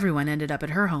 because everyone ended up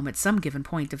at her home at some given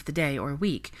point of the day or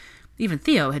week. Even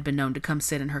Theo had been known to come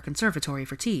sit in her conservatory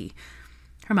for tea.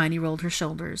 Hermione rolled her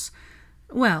shoulders.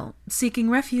 "Well, seeking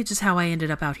refuge is how I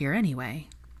ended up out here anyway."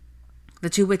 The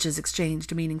two witches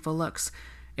exchanged meaningful looks.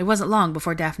 It wasn't long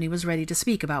before Daphne was ready to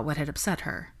speak about what had upset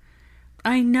her.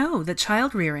 "I know that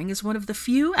child-rearing is one of the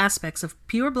few aspects of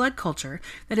pure-blood culture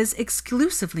that is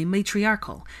exclusively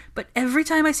matriarchal, but every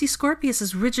time I see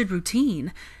Scorpius's rigid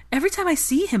routine, every time I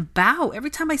see him bow,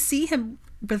 every time I see him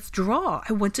withdraw,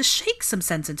 I want to shake some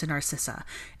sense into Narcissa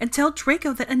and tell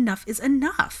Draco that enough is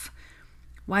enough."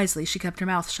 Wisely, she kept her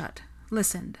mouth shut,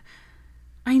 listened.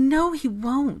 "I know he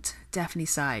won't," Daphne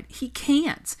sighed. "He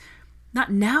can't.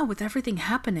 Not now with everything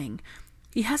happening.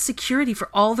 He has security for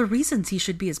all the reasons he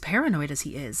should be as paranoid as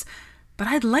he is, but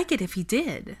I'd like it if he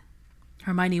did."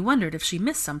 Hermione wondered if she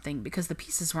missed something because the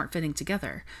pieces weren't fitting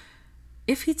together.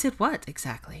 If he did what,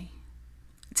 exactly?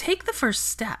 Take the first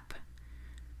step.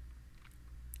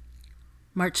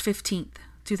 March 15th,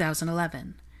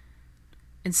 2011.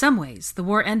 In some ways, the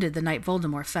war ended the night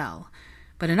Voldemort fell,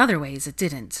 but in other ways it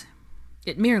didn't.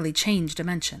 It merely changed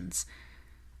dimensions.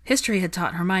 History had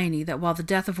taught Hermione that while the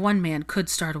death of one man could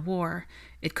start a war,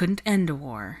 it couldn't end a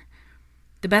war.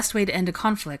 The best way to end a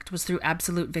conflict was through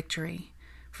absolute victory,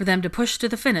 for them to push to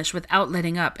the finish without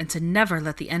letting up and to never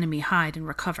let the enemy hide and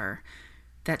recover.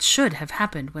 That should have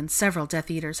happened when several Death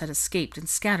Eaters had escaped and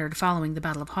scattered following the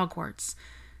Battle of Hogwarts,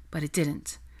 but it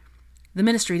didn't. The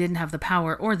Ministry didn't have the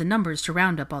power or the numbers to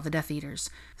round up all the Death Eaters.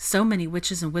 So many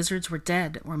witches and wizards were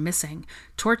dead or missing,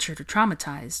 tortured or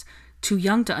traumatized, too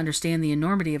young to understand the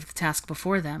enormity of the task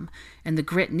before them, and the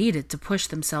grit needed to push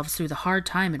themselves through the hard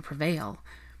time and prevail,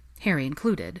 Harry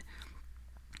included.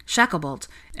 Shacklebolt,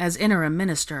 as interim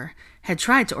minister, had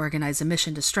tried to organize a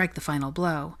mission to strike the final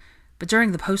blow, but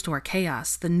during the post-war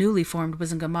chaos, the newly formed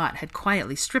Wizengamot had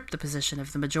quietly stripped the position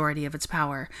of the majority of its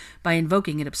power by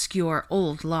invoking an obscure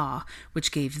old law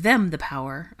which gave them the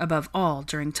power, above all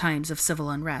during times of civil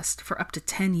unrest, for up to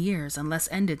 10 years unless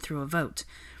ended through a vote.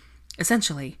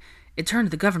 Essentially, it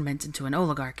turned the government into an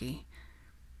oligarchy.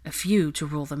 A few to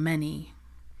rule the many.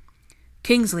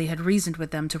 Kingsley had reasoned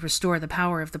with them to restore the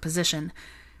power of the position,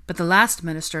 but the last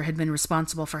minister had been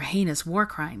responsible for heinous war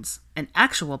crimes, an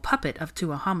actual puppet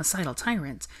to a homicidal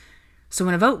tyrant. So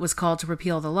when a vote was called to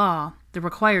repeal the law, the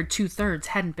required 2/3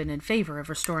 hadn't been in favor of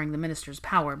restoring the minister's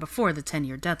power before the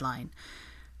 10-year deadline.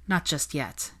 Not just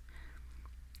yet.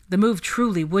 The move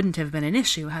truly wouldn't have been an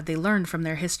issue had they learned from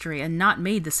their history and not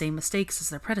made the same mistakes as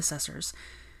their predecessors.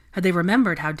 Had they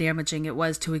remembered how damaging it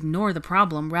was to ignore the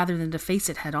problem rather than to face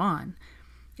it head-on.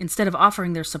 Instead of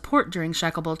offering their support during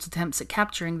Shacklebolt's attempts at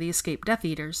capturing the escaped Death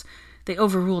Eaters, they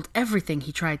overruled everything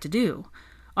he tried to do,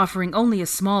 offering only a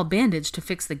small bandage to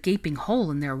fix the gaping hole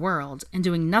in their world, and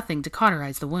doing nothing to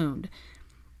cauterize the wound.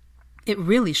 It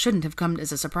really shouldn't have come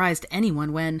as a surprise to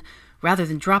anyone when, rather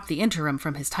than drop the interim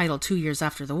from his title 2 years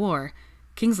after the war,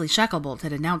 Kingsley Shacklebolt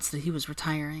had announced that he was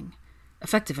retiring,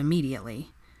 effective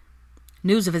immediately.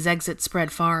 News of his exit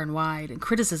spread far and wide, and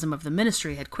criticism of the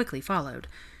ministry had quickly followed.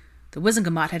 The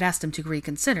Wizengamot had asked him to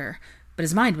reconsider, but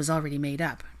his mind was already made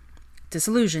up.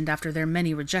 Disillusioned after their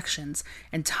many rejections,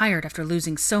 and tired after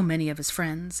losing so many of his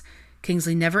friends,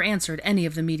 Kingsley never answered any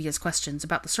of the media's questions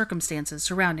about the circumstances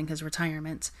surrounding his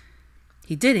retirement.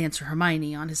 He did answer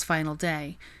Hermione on his final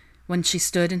day, when she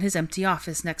stood in his empty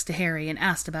office next to Harry and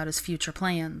asked about his future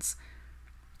plans.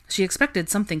 She expected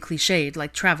something cliched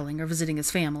like traveling or visiting his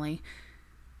family.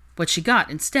 What she got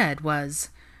instead was,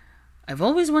 "I've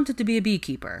always wanted to be a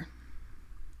beekeeper."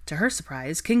 To her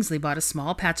surprise, Kingsley bought a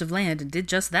small patch of land and did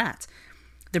just that.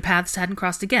 Their paths hadn't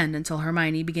crossed again until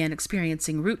Hermione began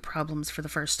experiencing root problems for the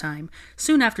first time,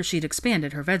 soon after she'd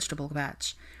expanded her vegetable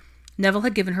patch. Neville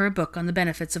had given her a book on the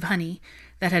benefits of honey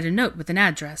that had a note with an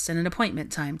address and an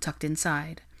appointment time tucked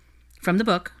inside. From the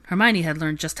book, Hermione had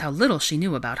learned just how little she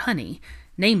knew about honey,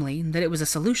 namely, that it was a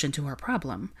solution to her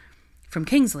problem. From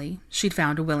Kingsley, she'd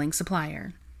found a willing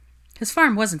supplier. His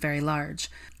farm wasn't very large,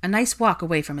 a nice walk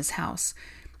away from his house.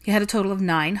 He had a total of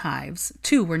 9 hives.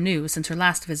 2 were new since her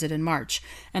last visit in March,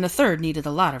 and a third needed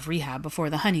a lot of rehab before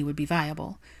the honey would be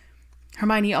viable.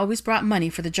 Hermione always brought money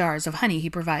for the jars of honey he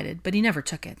provided, but he never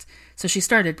took it, so she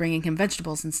started bringing him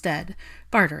vegetables instead,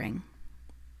 bartering.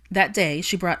 That day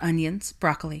she brought onions,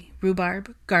 broccoli,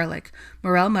 rhubarb, garlic,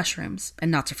 morel mushrooms, and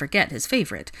not to forget his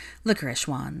favorite, licorice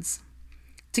wands.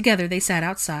 Together they sat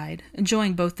outside,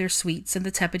 enjoying both their sweets and the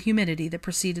tepid humidity that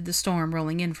preceded the storm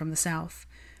rolling in from the south.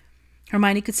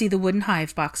 Hermione could see the wooden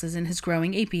hive boxes in his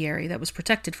growing apiary that was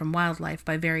protected from wildlife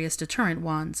by various deterrent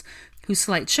wands, whose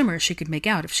slight shimmer she could make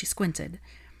out if she squinted.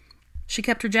 She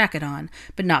kept her jacket on,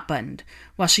 but not buttoned,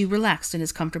 while she relaxed in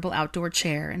his comfortable outdoor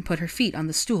chair and put her feet on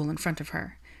the stool in front of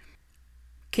her.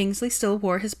 Kingsley still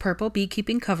wore his purple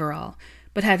beekeeping coverall,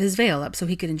 but had his veil up so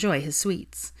he could enjoy his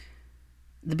sweets.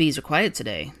 "The bees are quiet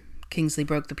today." Kingsley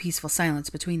broke the peaceful silence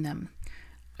between them.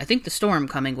 "I think the storm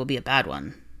coming will be a bad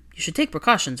one. You should take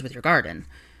precautions with your garden."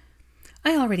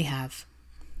 "I already have."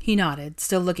 He nodded,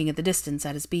 still looking at the distance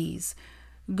at his bees.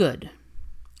 "Good."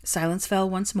 Silence fell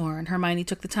once more, and Hermione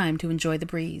took the time to enjoy the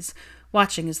breeze,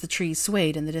 watching as the trees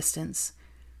swayed in the distance.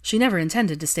 She never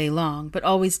intended to stay long, but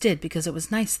always did because it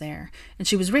was nice there, and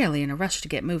she was rarely in a rush to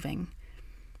get moving.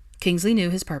 Kingsley knew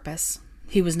his purpose.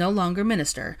 He was no longer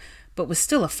minister, but was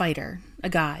still a fighter, a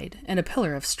guide, and a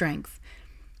pillar of strength.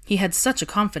 He had such a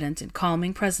confident and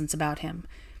calming presence about him,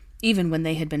 even when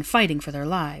they had been fighting for their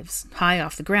lives, high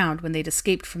off the ground when they'd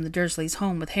escaped from the Dursleys'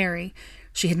 home with Harry.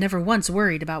 She had never once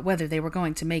worried about whether they were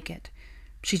going to make it.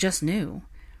 She just knew.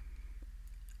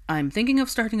 "I'm thinking of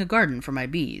starting a garden for my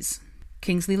bees."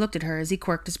 Kingsley looked at her as he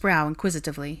quirked his brow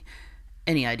inquisitively.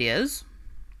 "Any ideas?"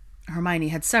 Hermione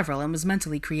had several and was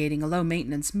mentally creating a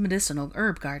low-maintenance medicinal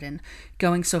herb garden,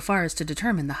 going so far as to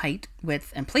determine the height,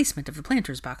 width, and placement of the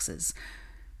planters' boxes.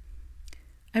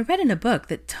 "I read in a book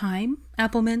that thyme,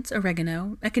 apple mint,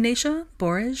 oregano, echinacea,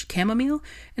 borage, chamomile,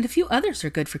 and a few others are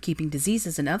good for keeping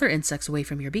diseases and other insects away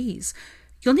from your bees.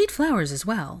 You'll need flowers as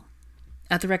well."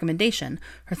 At the recommendation,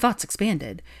 her thoughts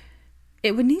expanded.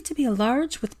 It would need to be a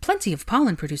large with plenty of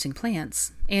pollen-producing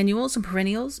plants, annuals and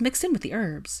perennials mixed in with the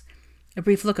herbs. A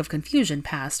brief look of confusion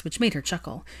passed, which made her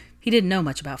chuckle. He didn't know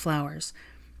much about flowers.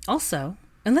 "Also,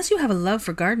 unless you have a love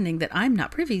for gardening that I'm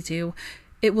not privy to,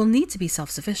 it will need to be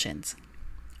self-sufficient."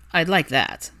 "I'd like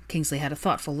that." Kingsley had a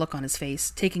thoughtful look on his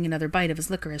face, taking another bite of his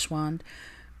licorice wand.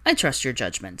 "I trust your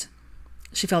judgment."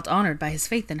 She felt honored by his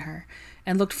faith in her,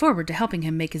 and looked forward to helping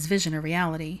him make his vision a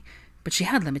reality, but she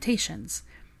had limitations.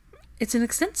 "It's an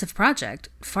extensive project,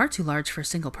 far too large for a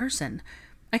single person.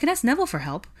 I can ask Neville for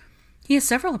help. He has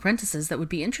several apprentices that would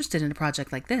be interested in a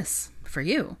project like this, for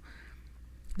you."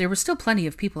 There were still plenty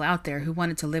of people out there who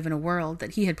wanted to live in a world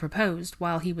that he had proposed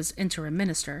while he was interim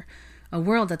minister, a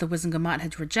world that the Wizengamot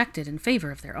had rejected in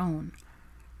favor of their own.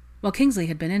 While Kingsley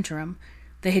had been interim,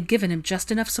 they had given him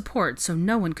just enough support so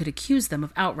no one could accuse them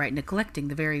of outright neglecting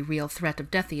the very real threat of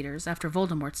Death Eaters after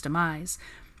Voldemort's demise,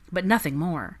 but nothing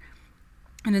more.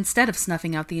 And instead of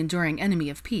snuffing out the enduring enemy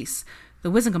of peace,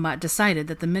 the Wizengamot decided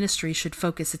that the ministry should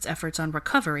focus its efforts on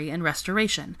recovery and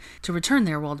restoration, to return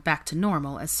their world back to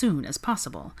normal as soon as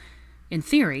possible. In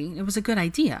theory, it was a good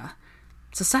idea.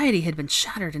 Society had been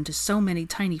shattered into so many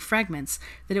tiny fragments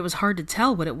that it was hard to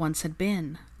tell what it once had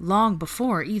been, long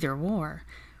before either war.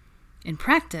 In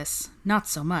practice, not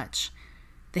so much.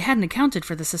 They hadn't accounted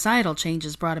for the societal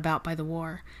changes brought about by the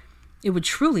war. It would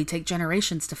truly take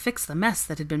generations to fix the mess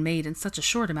that had been made in such a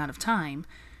short amount of time.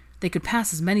 They could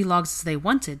pass as many laws as they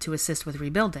wanted to assist with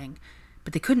rebuilding,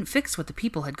 but they couldn't fix what the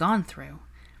people had gone through.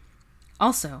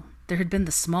 Also, there had been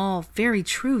the small, very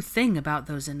true thing about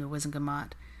those in the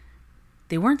Wizengamot.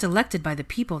 They weren't elected by the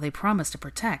people they promised to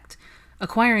protect,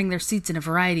 acquiring their seats in a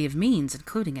variety of means,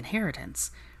 including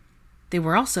inheritance. They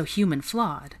were also human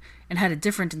flawed, and had a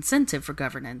different incentive for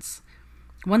governance,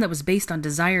 one that was based on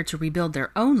desire to rebuild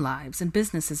their own lives and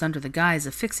businesses under the guise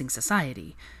of fixing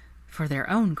society, for their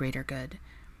own greater good.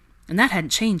 And that hadn't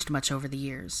changed much over the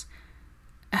years.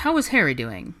 "How is Harry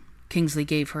doing?" Kingsley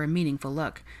gave her a meaningful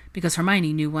look, because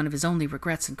Hermione knew one of his only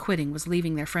regrets in quitting was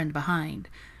leaving their friend behind.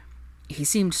 "He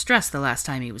seemed stressed the last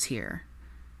time he was here."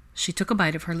 She took a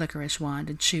bite of her licorice wand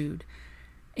and chewed.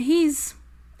 "He's...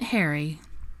 Harry."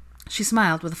 She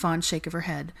smiled with a fond shake of her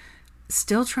head.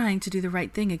 "Still trying to do the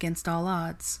right thing against all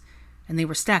odds." And they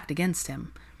were stacked against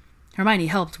him. Hermione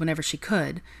helped whenever she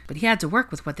could, but he had to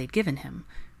work with what they'd given him,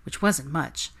 which wasn't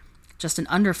much. Just an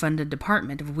underfunded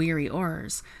department of weary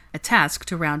Aurors, a task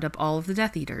to round up all of the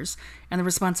Death Eaters, and the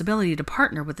responsibility to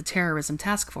partner with the terrorism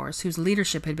task force whose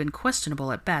leadership had been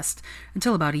questionable at best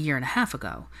until about a year and a half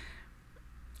ago.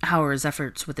 "How are his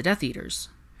efforts with the Death Eaters?"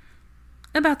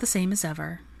 "About the same as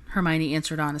ever," Hermione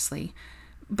answered honestly.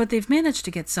 "But they've managed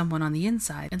to get someone on the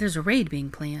inside, and there's a raid being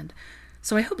planned,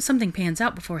 so I hope something pans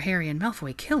out before Harry and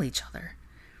Malfoy kill each other."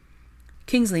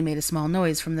 Kingsley made a small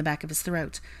noise from the back of his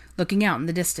throat, looking out in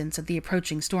the distance at the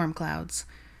approaching storm clouds.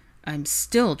 "I'm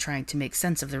still trying to make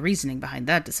sense of the reasoning behind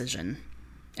that decision."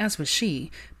 As was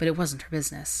she, but it wasn't her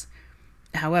business.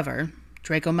 However,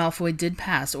 Draco Malfoy did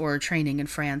pass Auror training in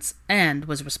France and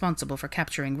was responsible for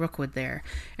capturing Rookwood there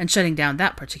and shutting down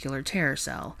that particular terror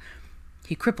cell.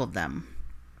 He crippled them.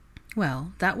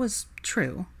 Well, that was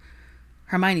true.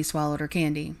 Hermione swallowed her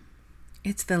candy.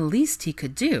 "It's the least he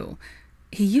could do.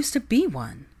 He used to be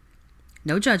one."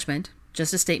 No judgment,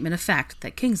 just a statement of fact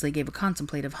that Kingsley gave a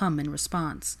contemplative hum in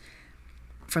response.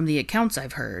 "From the accounts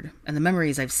I've heard, and the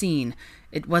memories I've seen,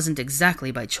 it wasn't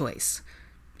exactly by choice.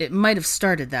 It might have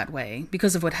started that way,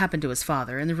 because of what happened to his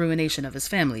father and the ruination of his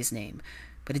family's name,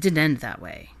 but it didn't end that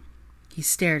way." He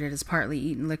stared at his partly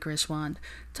eaten licorice wand,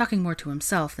 talking more to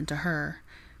himself than to her.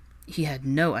 He had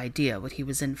no idea what he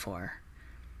was in for.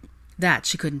 That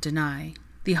she couldn't deny.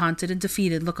 The haunted and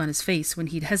defeated look on his face when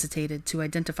he'd hesitated to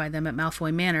identify them at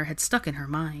Malfoy Manor had stuck in her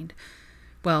mind.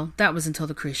 Well, that was until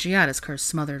the Cruciatus curse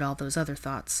smothered all those other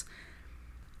thoughts.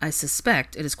 "I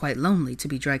suspect it is quite lonely to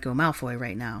be Draco Malfoy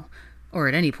right now, or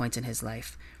at any point in his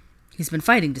life. He's been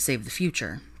fighting to save the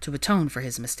future, to atone for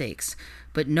his mistakes,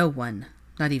 but no one,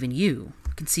 not even you,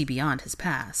 can see beyond his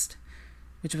past."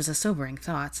 Which was a sobering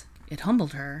thought. It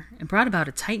humbled her, and brought about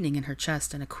a tightening in her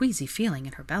chest and a queasy feeling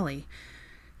in her belly.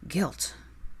 Guilt.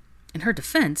 In her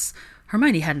defense,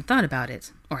 Hermione hadn't thought about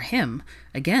it, or him,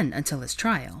 again until his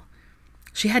trial.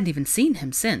 She hadn't even seen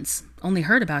him since, only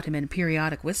heard about him in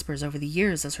periodic whispers over the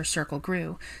years as her circle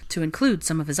grew, to include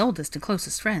some of his oldest and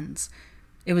closest friends.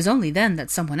 It was only then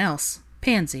that someone else,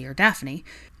 Pansy or Daphne,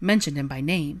 mentioned him by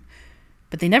name.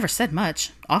 But they never said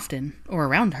much, often, or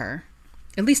around her.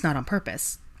 At least not on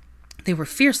purpose. They were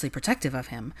fiercely protective of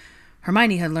him.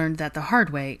 Hermione had learned that the hard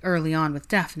way early on with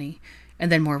Daphne,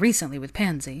 and then more recently with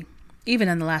Pansy. Even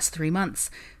in the last 3 months,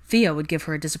 Theo would give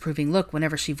her a disapproving look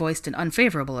whenever she voiced an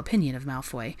unfavorable opinion of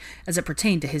Malfoy, as it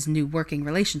pertained to his new working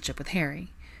relationship with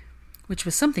Harry. Which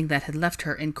was something that had left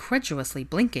her incredulously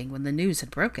blinking when the news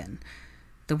had broken.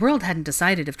 The world hadn't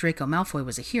decided if Draco Malfoy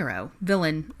was a hero,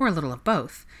 villain, or a little of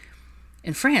both.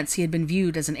 In France, he had been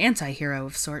viewed as an anti-hero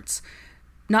of sorts,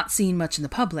 not seen much in the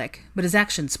public, but his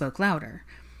actions spoke louder.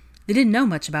 They didn't know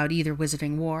much about either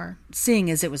Wizarding War, seeing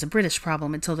as it was a British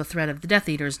problem until the threat of the Death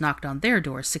Eaters knocked on their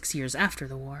door 6 years after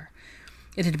the war.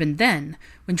 It had been then,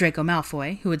 when Draco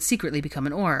Malfoy, who had secretly become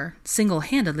an Auror,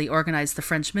 single-handedly organized the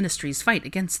French ministry's fight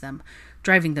against them,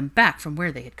 driving them back from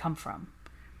where they had come from.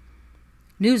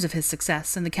 News of his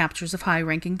success and the captures of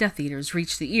high-ranking Death Eaters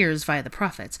reached the ears via the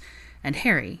Prophet, and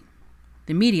Harry.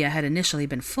 The media had initially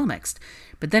been flummoxed,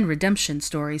 but then redemption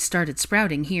stories started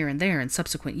sprouting here and there in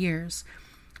subsequent years.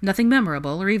 Nothing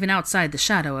memorable or even outside the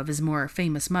shadow of his more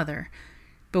famous mother.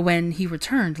 But when he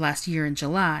returned last year in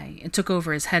July and took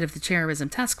over as head of the terrorism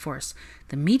task force,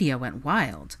 the media went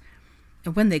wild.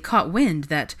 And when they caught wind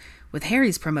that, with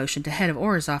Harry's promotion to head of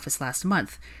Auror's office last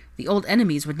month, the old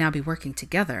enemies would now be working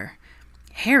together,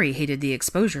 Harry hated the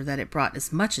exposure that it brought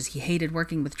as much as he hated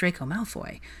working with Draco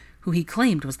Malfoy, who he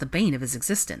claimed was the bane of his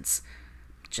existence.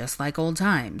 Just like old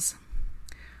times.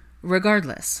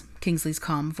 "Regardless," Kingsley's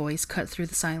calm voice cut through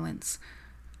the silence,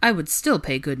 "I would still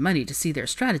pay good money to see their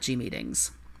strategy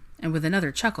meetings." And with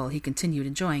another chuckle, he continued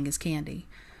enjoying his candy.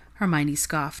 Hermione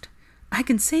scoffed. "I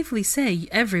can safely say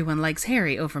everyone likes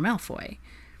Harry over Malfoy."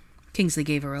 Kingsley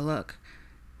gave her a look.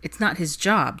 "It's not his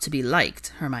job to be liked,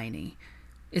 Hermione.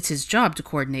 It's his job to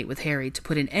coordinate with Harry to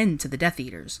put an end to the Death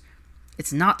Eaters.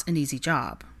 It's not an easy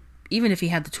job, even if he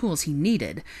had the tools he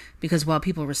needed, because while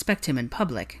people respect him in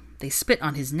public, they spit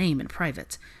on his name in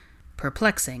private.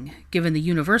 perplexing, given the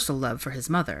universal love for his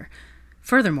mother.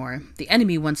 Furthermore, the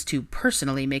enemy wants to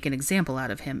personally make an example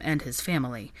out of him and his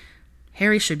family.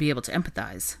 Harry should be able to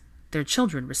empathize. Their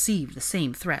children received the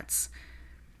same threats.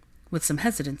 With some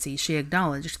hesitancy, she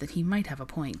acknowledged that he might have a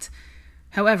point.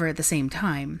 However, at the same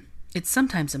time, it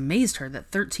sometimes amazed her that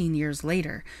 13 years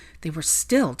later, they were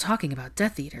still talking about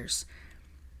Death Eaters.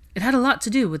 It had a lot to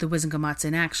do with the Wizengamot's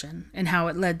inaction, and how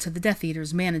it led to the Death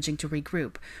Eaters managing to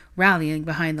regroup, rallying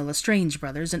behind the Lestrange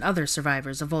brothers and other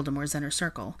survivors of Voldemort's inner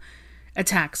circle.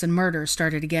 Attacks and murders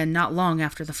started again not long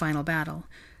after the final battle,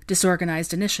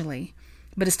 disorganized initially,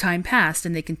 but as time passed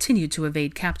and they continued to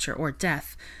evade capture or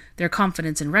death, their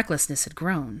confidence and recklessness had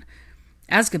grown.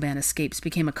 Azkaban escapes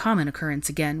became a common occurrence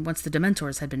again once the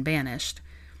Dementors had been banished.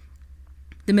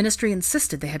 The Ministry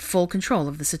insisted they had full control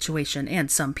of the situation,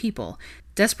 and some people,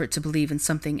 desperate to believe in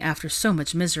something after so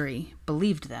much misery,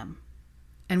 believed them.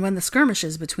 And when the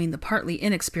skirmishes between the partly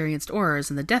inexperienced Aurors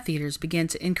and the Death Eaters began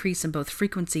to increase in both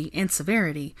frequency and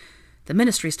severity, the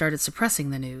Ministry started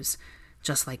suppressing the news,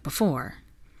 just like before.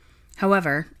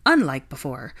 However, unlike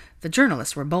before, the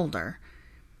journalists were bolder.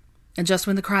 And just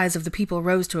when the cries of the people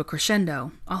rose to a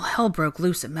crescendo, all hell broke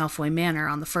loose at Malfoy Manor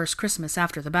on the first Christmas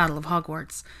after the Battle of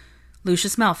Hogwarts.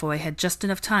 Lucius Malfoy had just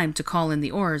enough time to call in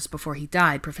the Aurors before he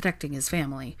died protecting his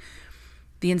family.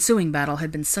 The ensuing battle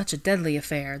had been such a deadly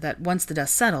affair that once the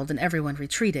dust settled and everyone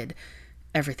retreated,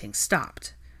 everything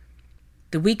stopped.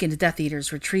 The weakened Death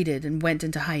Eaters retreated and went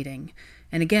into hiding,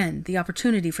 and again the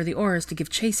opportunity for the Aurors to give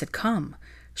chase had come.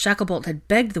 Shacklebolt had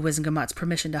begged the Wizengamot's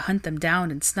permission to hunt them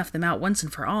down and snuff them out once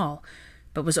and for all,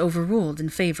 but was overruled in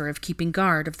favor of keeping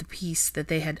guard of the peace that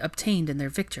they had obtained in their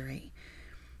victory.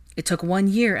 It took 1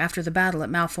 year after the battle at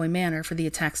Malfoy Manor for the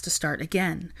attacks to start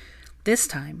again. This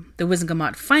time, the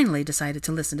Wizengamot finally decided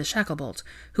to listen to Shacklebolt,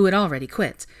 who had already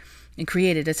quit, and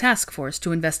created a task force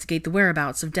to investigate the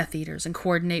whereabouts of Death Eaters and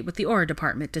coordinate with the Auror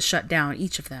Department to shut down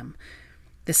each of them.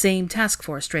 The same task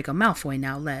force Draco Malfoy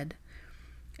now led.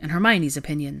 In Hermione's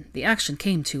opinion, the action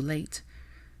came too late.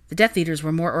 The Death Eaters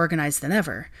were more organized than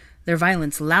ever, their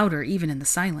violence louder even in the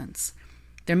silence.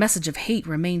 Their message of hate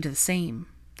remained the same.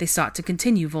 They sought to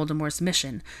continue Voldemort's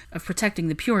mission of protecting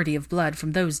the purity of blood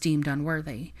from those deemed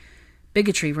unworthy.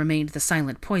 Bigotry remained the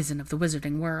silent poison of the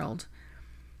wizarding world.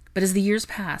 But as the years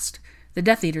passed, the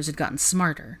Death Eaters had gotten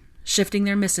smarter, shifting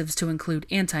their missives to include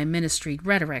anti-ministry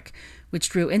rhetoric, which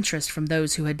drew interest from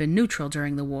those who had been neutral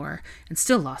during the war and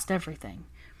still lost everything.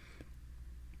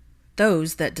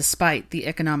 Those that, despite the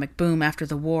economic boom after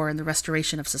the war and the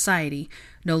restoration of society,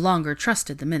 no longer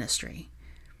trusted the ministry.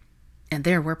 And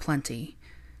there were plenty.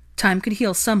 Time could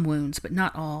heal some wounds, but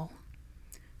not all.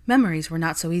 Memories were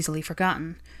not so easily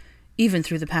forgotten, even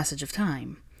through the passage of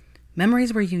time.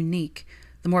 Memories were unique.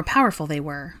 The more powerful they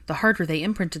were, the harder they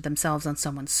imprinted themselves on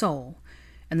someone's soul,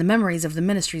 and the memories of the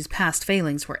ministry's past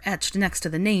failings were etched next to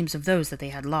the names of those that they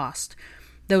had lost,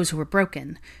 those who were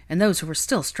broken, and those who were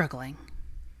still struggling.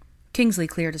 Kingsley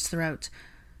cleared his throat.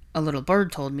 A little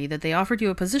bird told me that they offered you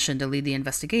a position to lead the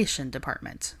investigation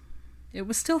department. It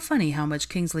was still funny how much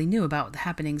Kingsley knew about the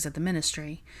happenings at the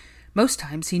ministry. Most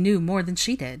times he knew more than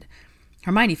she did.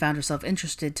 Hermione found herself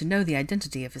interested to know the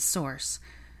identity of his source.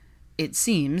 It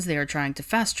seems they are trying to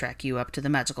fast-track you up to the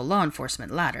magical law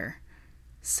enforcement ladder.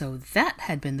 So that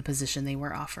had been the position they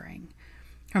were offering.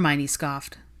 Hermione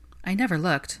scoffed. I never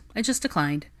looked. I just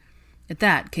declined. At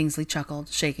that, Kingsley chuckled,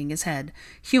 shaking his head,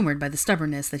 humored by the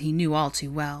stubbornness that he knew all too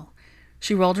well.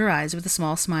 She rolled her eyes with a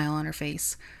small smile on her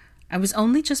face. I was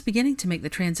only just beginning to make the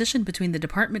transition between the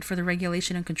Department for the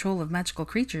Regulation and Control of Magical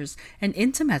Creatures and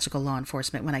into magical law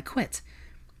enforcement when I quit.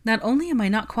 Not only am I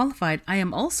not qualified, I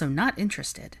am also not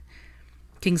interested.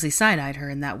 Kingsley side-eyed her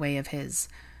in that way of his.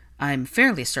 I'm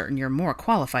fairly certain you're more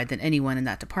qualified than anyone in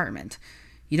that department.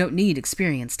 You don't need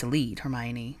experience to lead,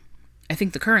 Hermione. I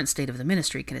think the current state of the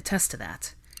ministry can attest to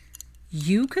that.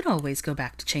 You could always go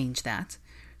back to change that.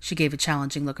 She gave a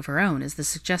challenging look of her own as the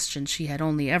suggestion she had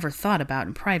only ever thought about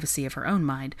in privacy of her own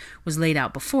mind was laid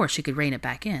out before she could rein it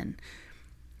back in.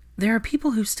 There are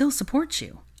people who still support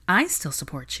you. I still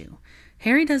support you.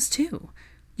 Harry does too.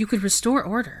 You could restore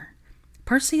order.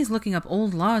 Percy is looking up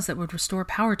old laws that would restore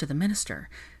power to the minister.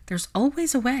 There's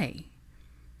always a way.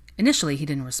 Initially he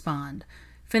didn't respond,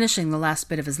 finishing the last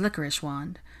bit of his licorice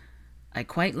wand. I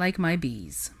quite like my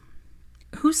bees.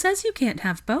 Who says you can't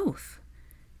have both?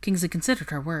 Kingsley considered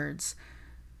her words.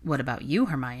 What about you,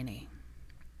 Hermione?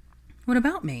 What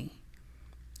about me?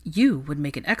 You would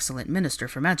make an excellent minister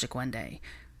for magic one day,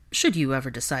 should you ever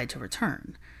decide to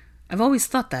return. I've always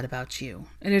thought that about you,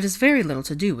 and it has very little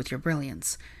to do with your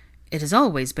brilliance. It has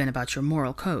always been about your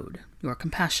moral code, your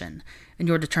compassion, and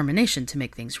your determination to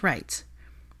make things right.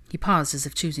 He paused as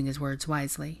if choosing his words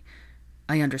wisely.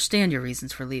 I understand your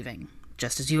reasons for leaving,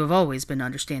 just as you have always been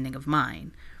understanding of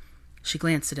mine. She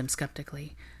glanced at him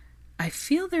skeptically. I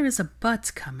feel there is a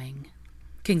but coming.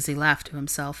 Kingsley laughed to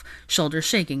himself, shoulders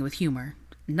shaking with humor.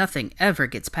 Nothing ever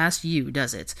gets past you,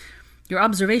 does it? Your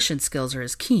observation skills are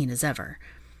as keen as ever.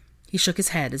 He shook his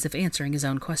head as if answering his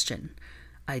own question.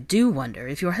 I do wonder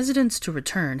if your hesitance to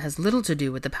return has little to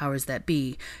do with the powers that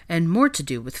be, and more to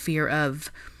do with fear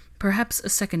of, perhaps, a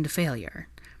second failure.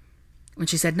 When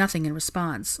she said nothing in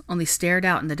response, only stared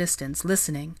out in the distance,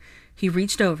 listening, he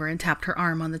reached over and tapped her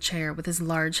arm on the chair with his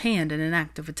large hand in an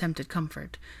act of attempted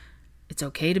comfort. It's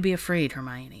okay to be afraid,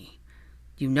 Hermione.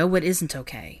 You know what isn't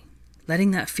okay.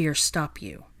 Letting that fear stop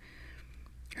you.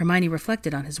 Hermione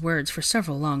reflected on his words for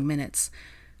several long minutes.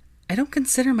 I don't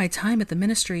consider my time at the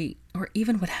ministry, or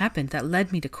even what happened that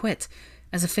led me to quit,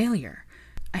 as a failure.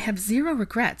 I have zero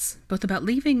regrets, both about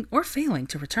leaving or failing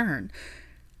to return.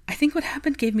 I think what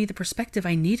happened gave me the perspective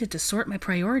I needed to sort my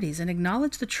priorities and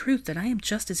acknowledge the truth that I am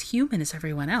just as human as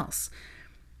everyone else.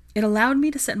 It allowed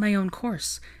me to set my own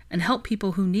course and help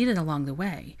people who need it along the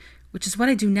way, which is what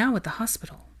I do now at the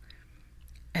hospital.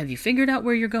 Have you figured out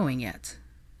where you're going yet?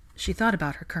 She thought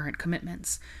about her current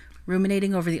commitments,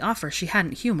 ruminating over the offer she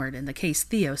hadn't humored in the case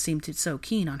Theo seemed so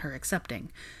keen on her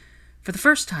accepting. For the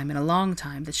first time in a long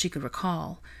time that she could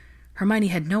recall, Hermione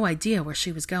had no idea where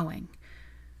she was going.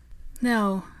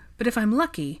 No, but if I'm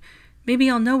lucky, maybe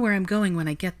I'll know where I'm going when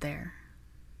I get there.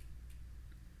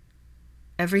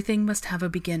 Everything must have a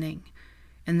beginning,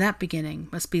 and that beginning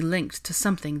must be linked to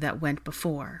something that went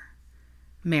before.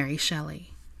 Mary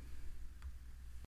Shelley.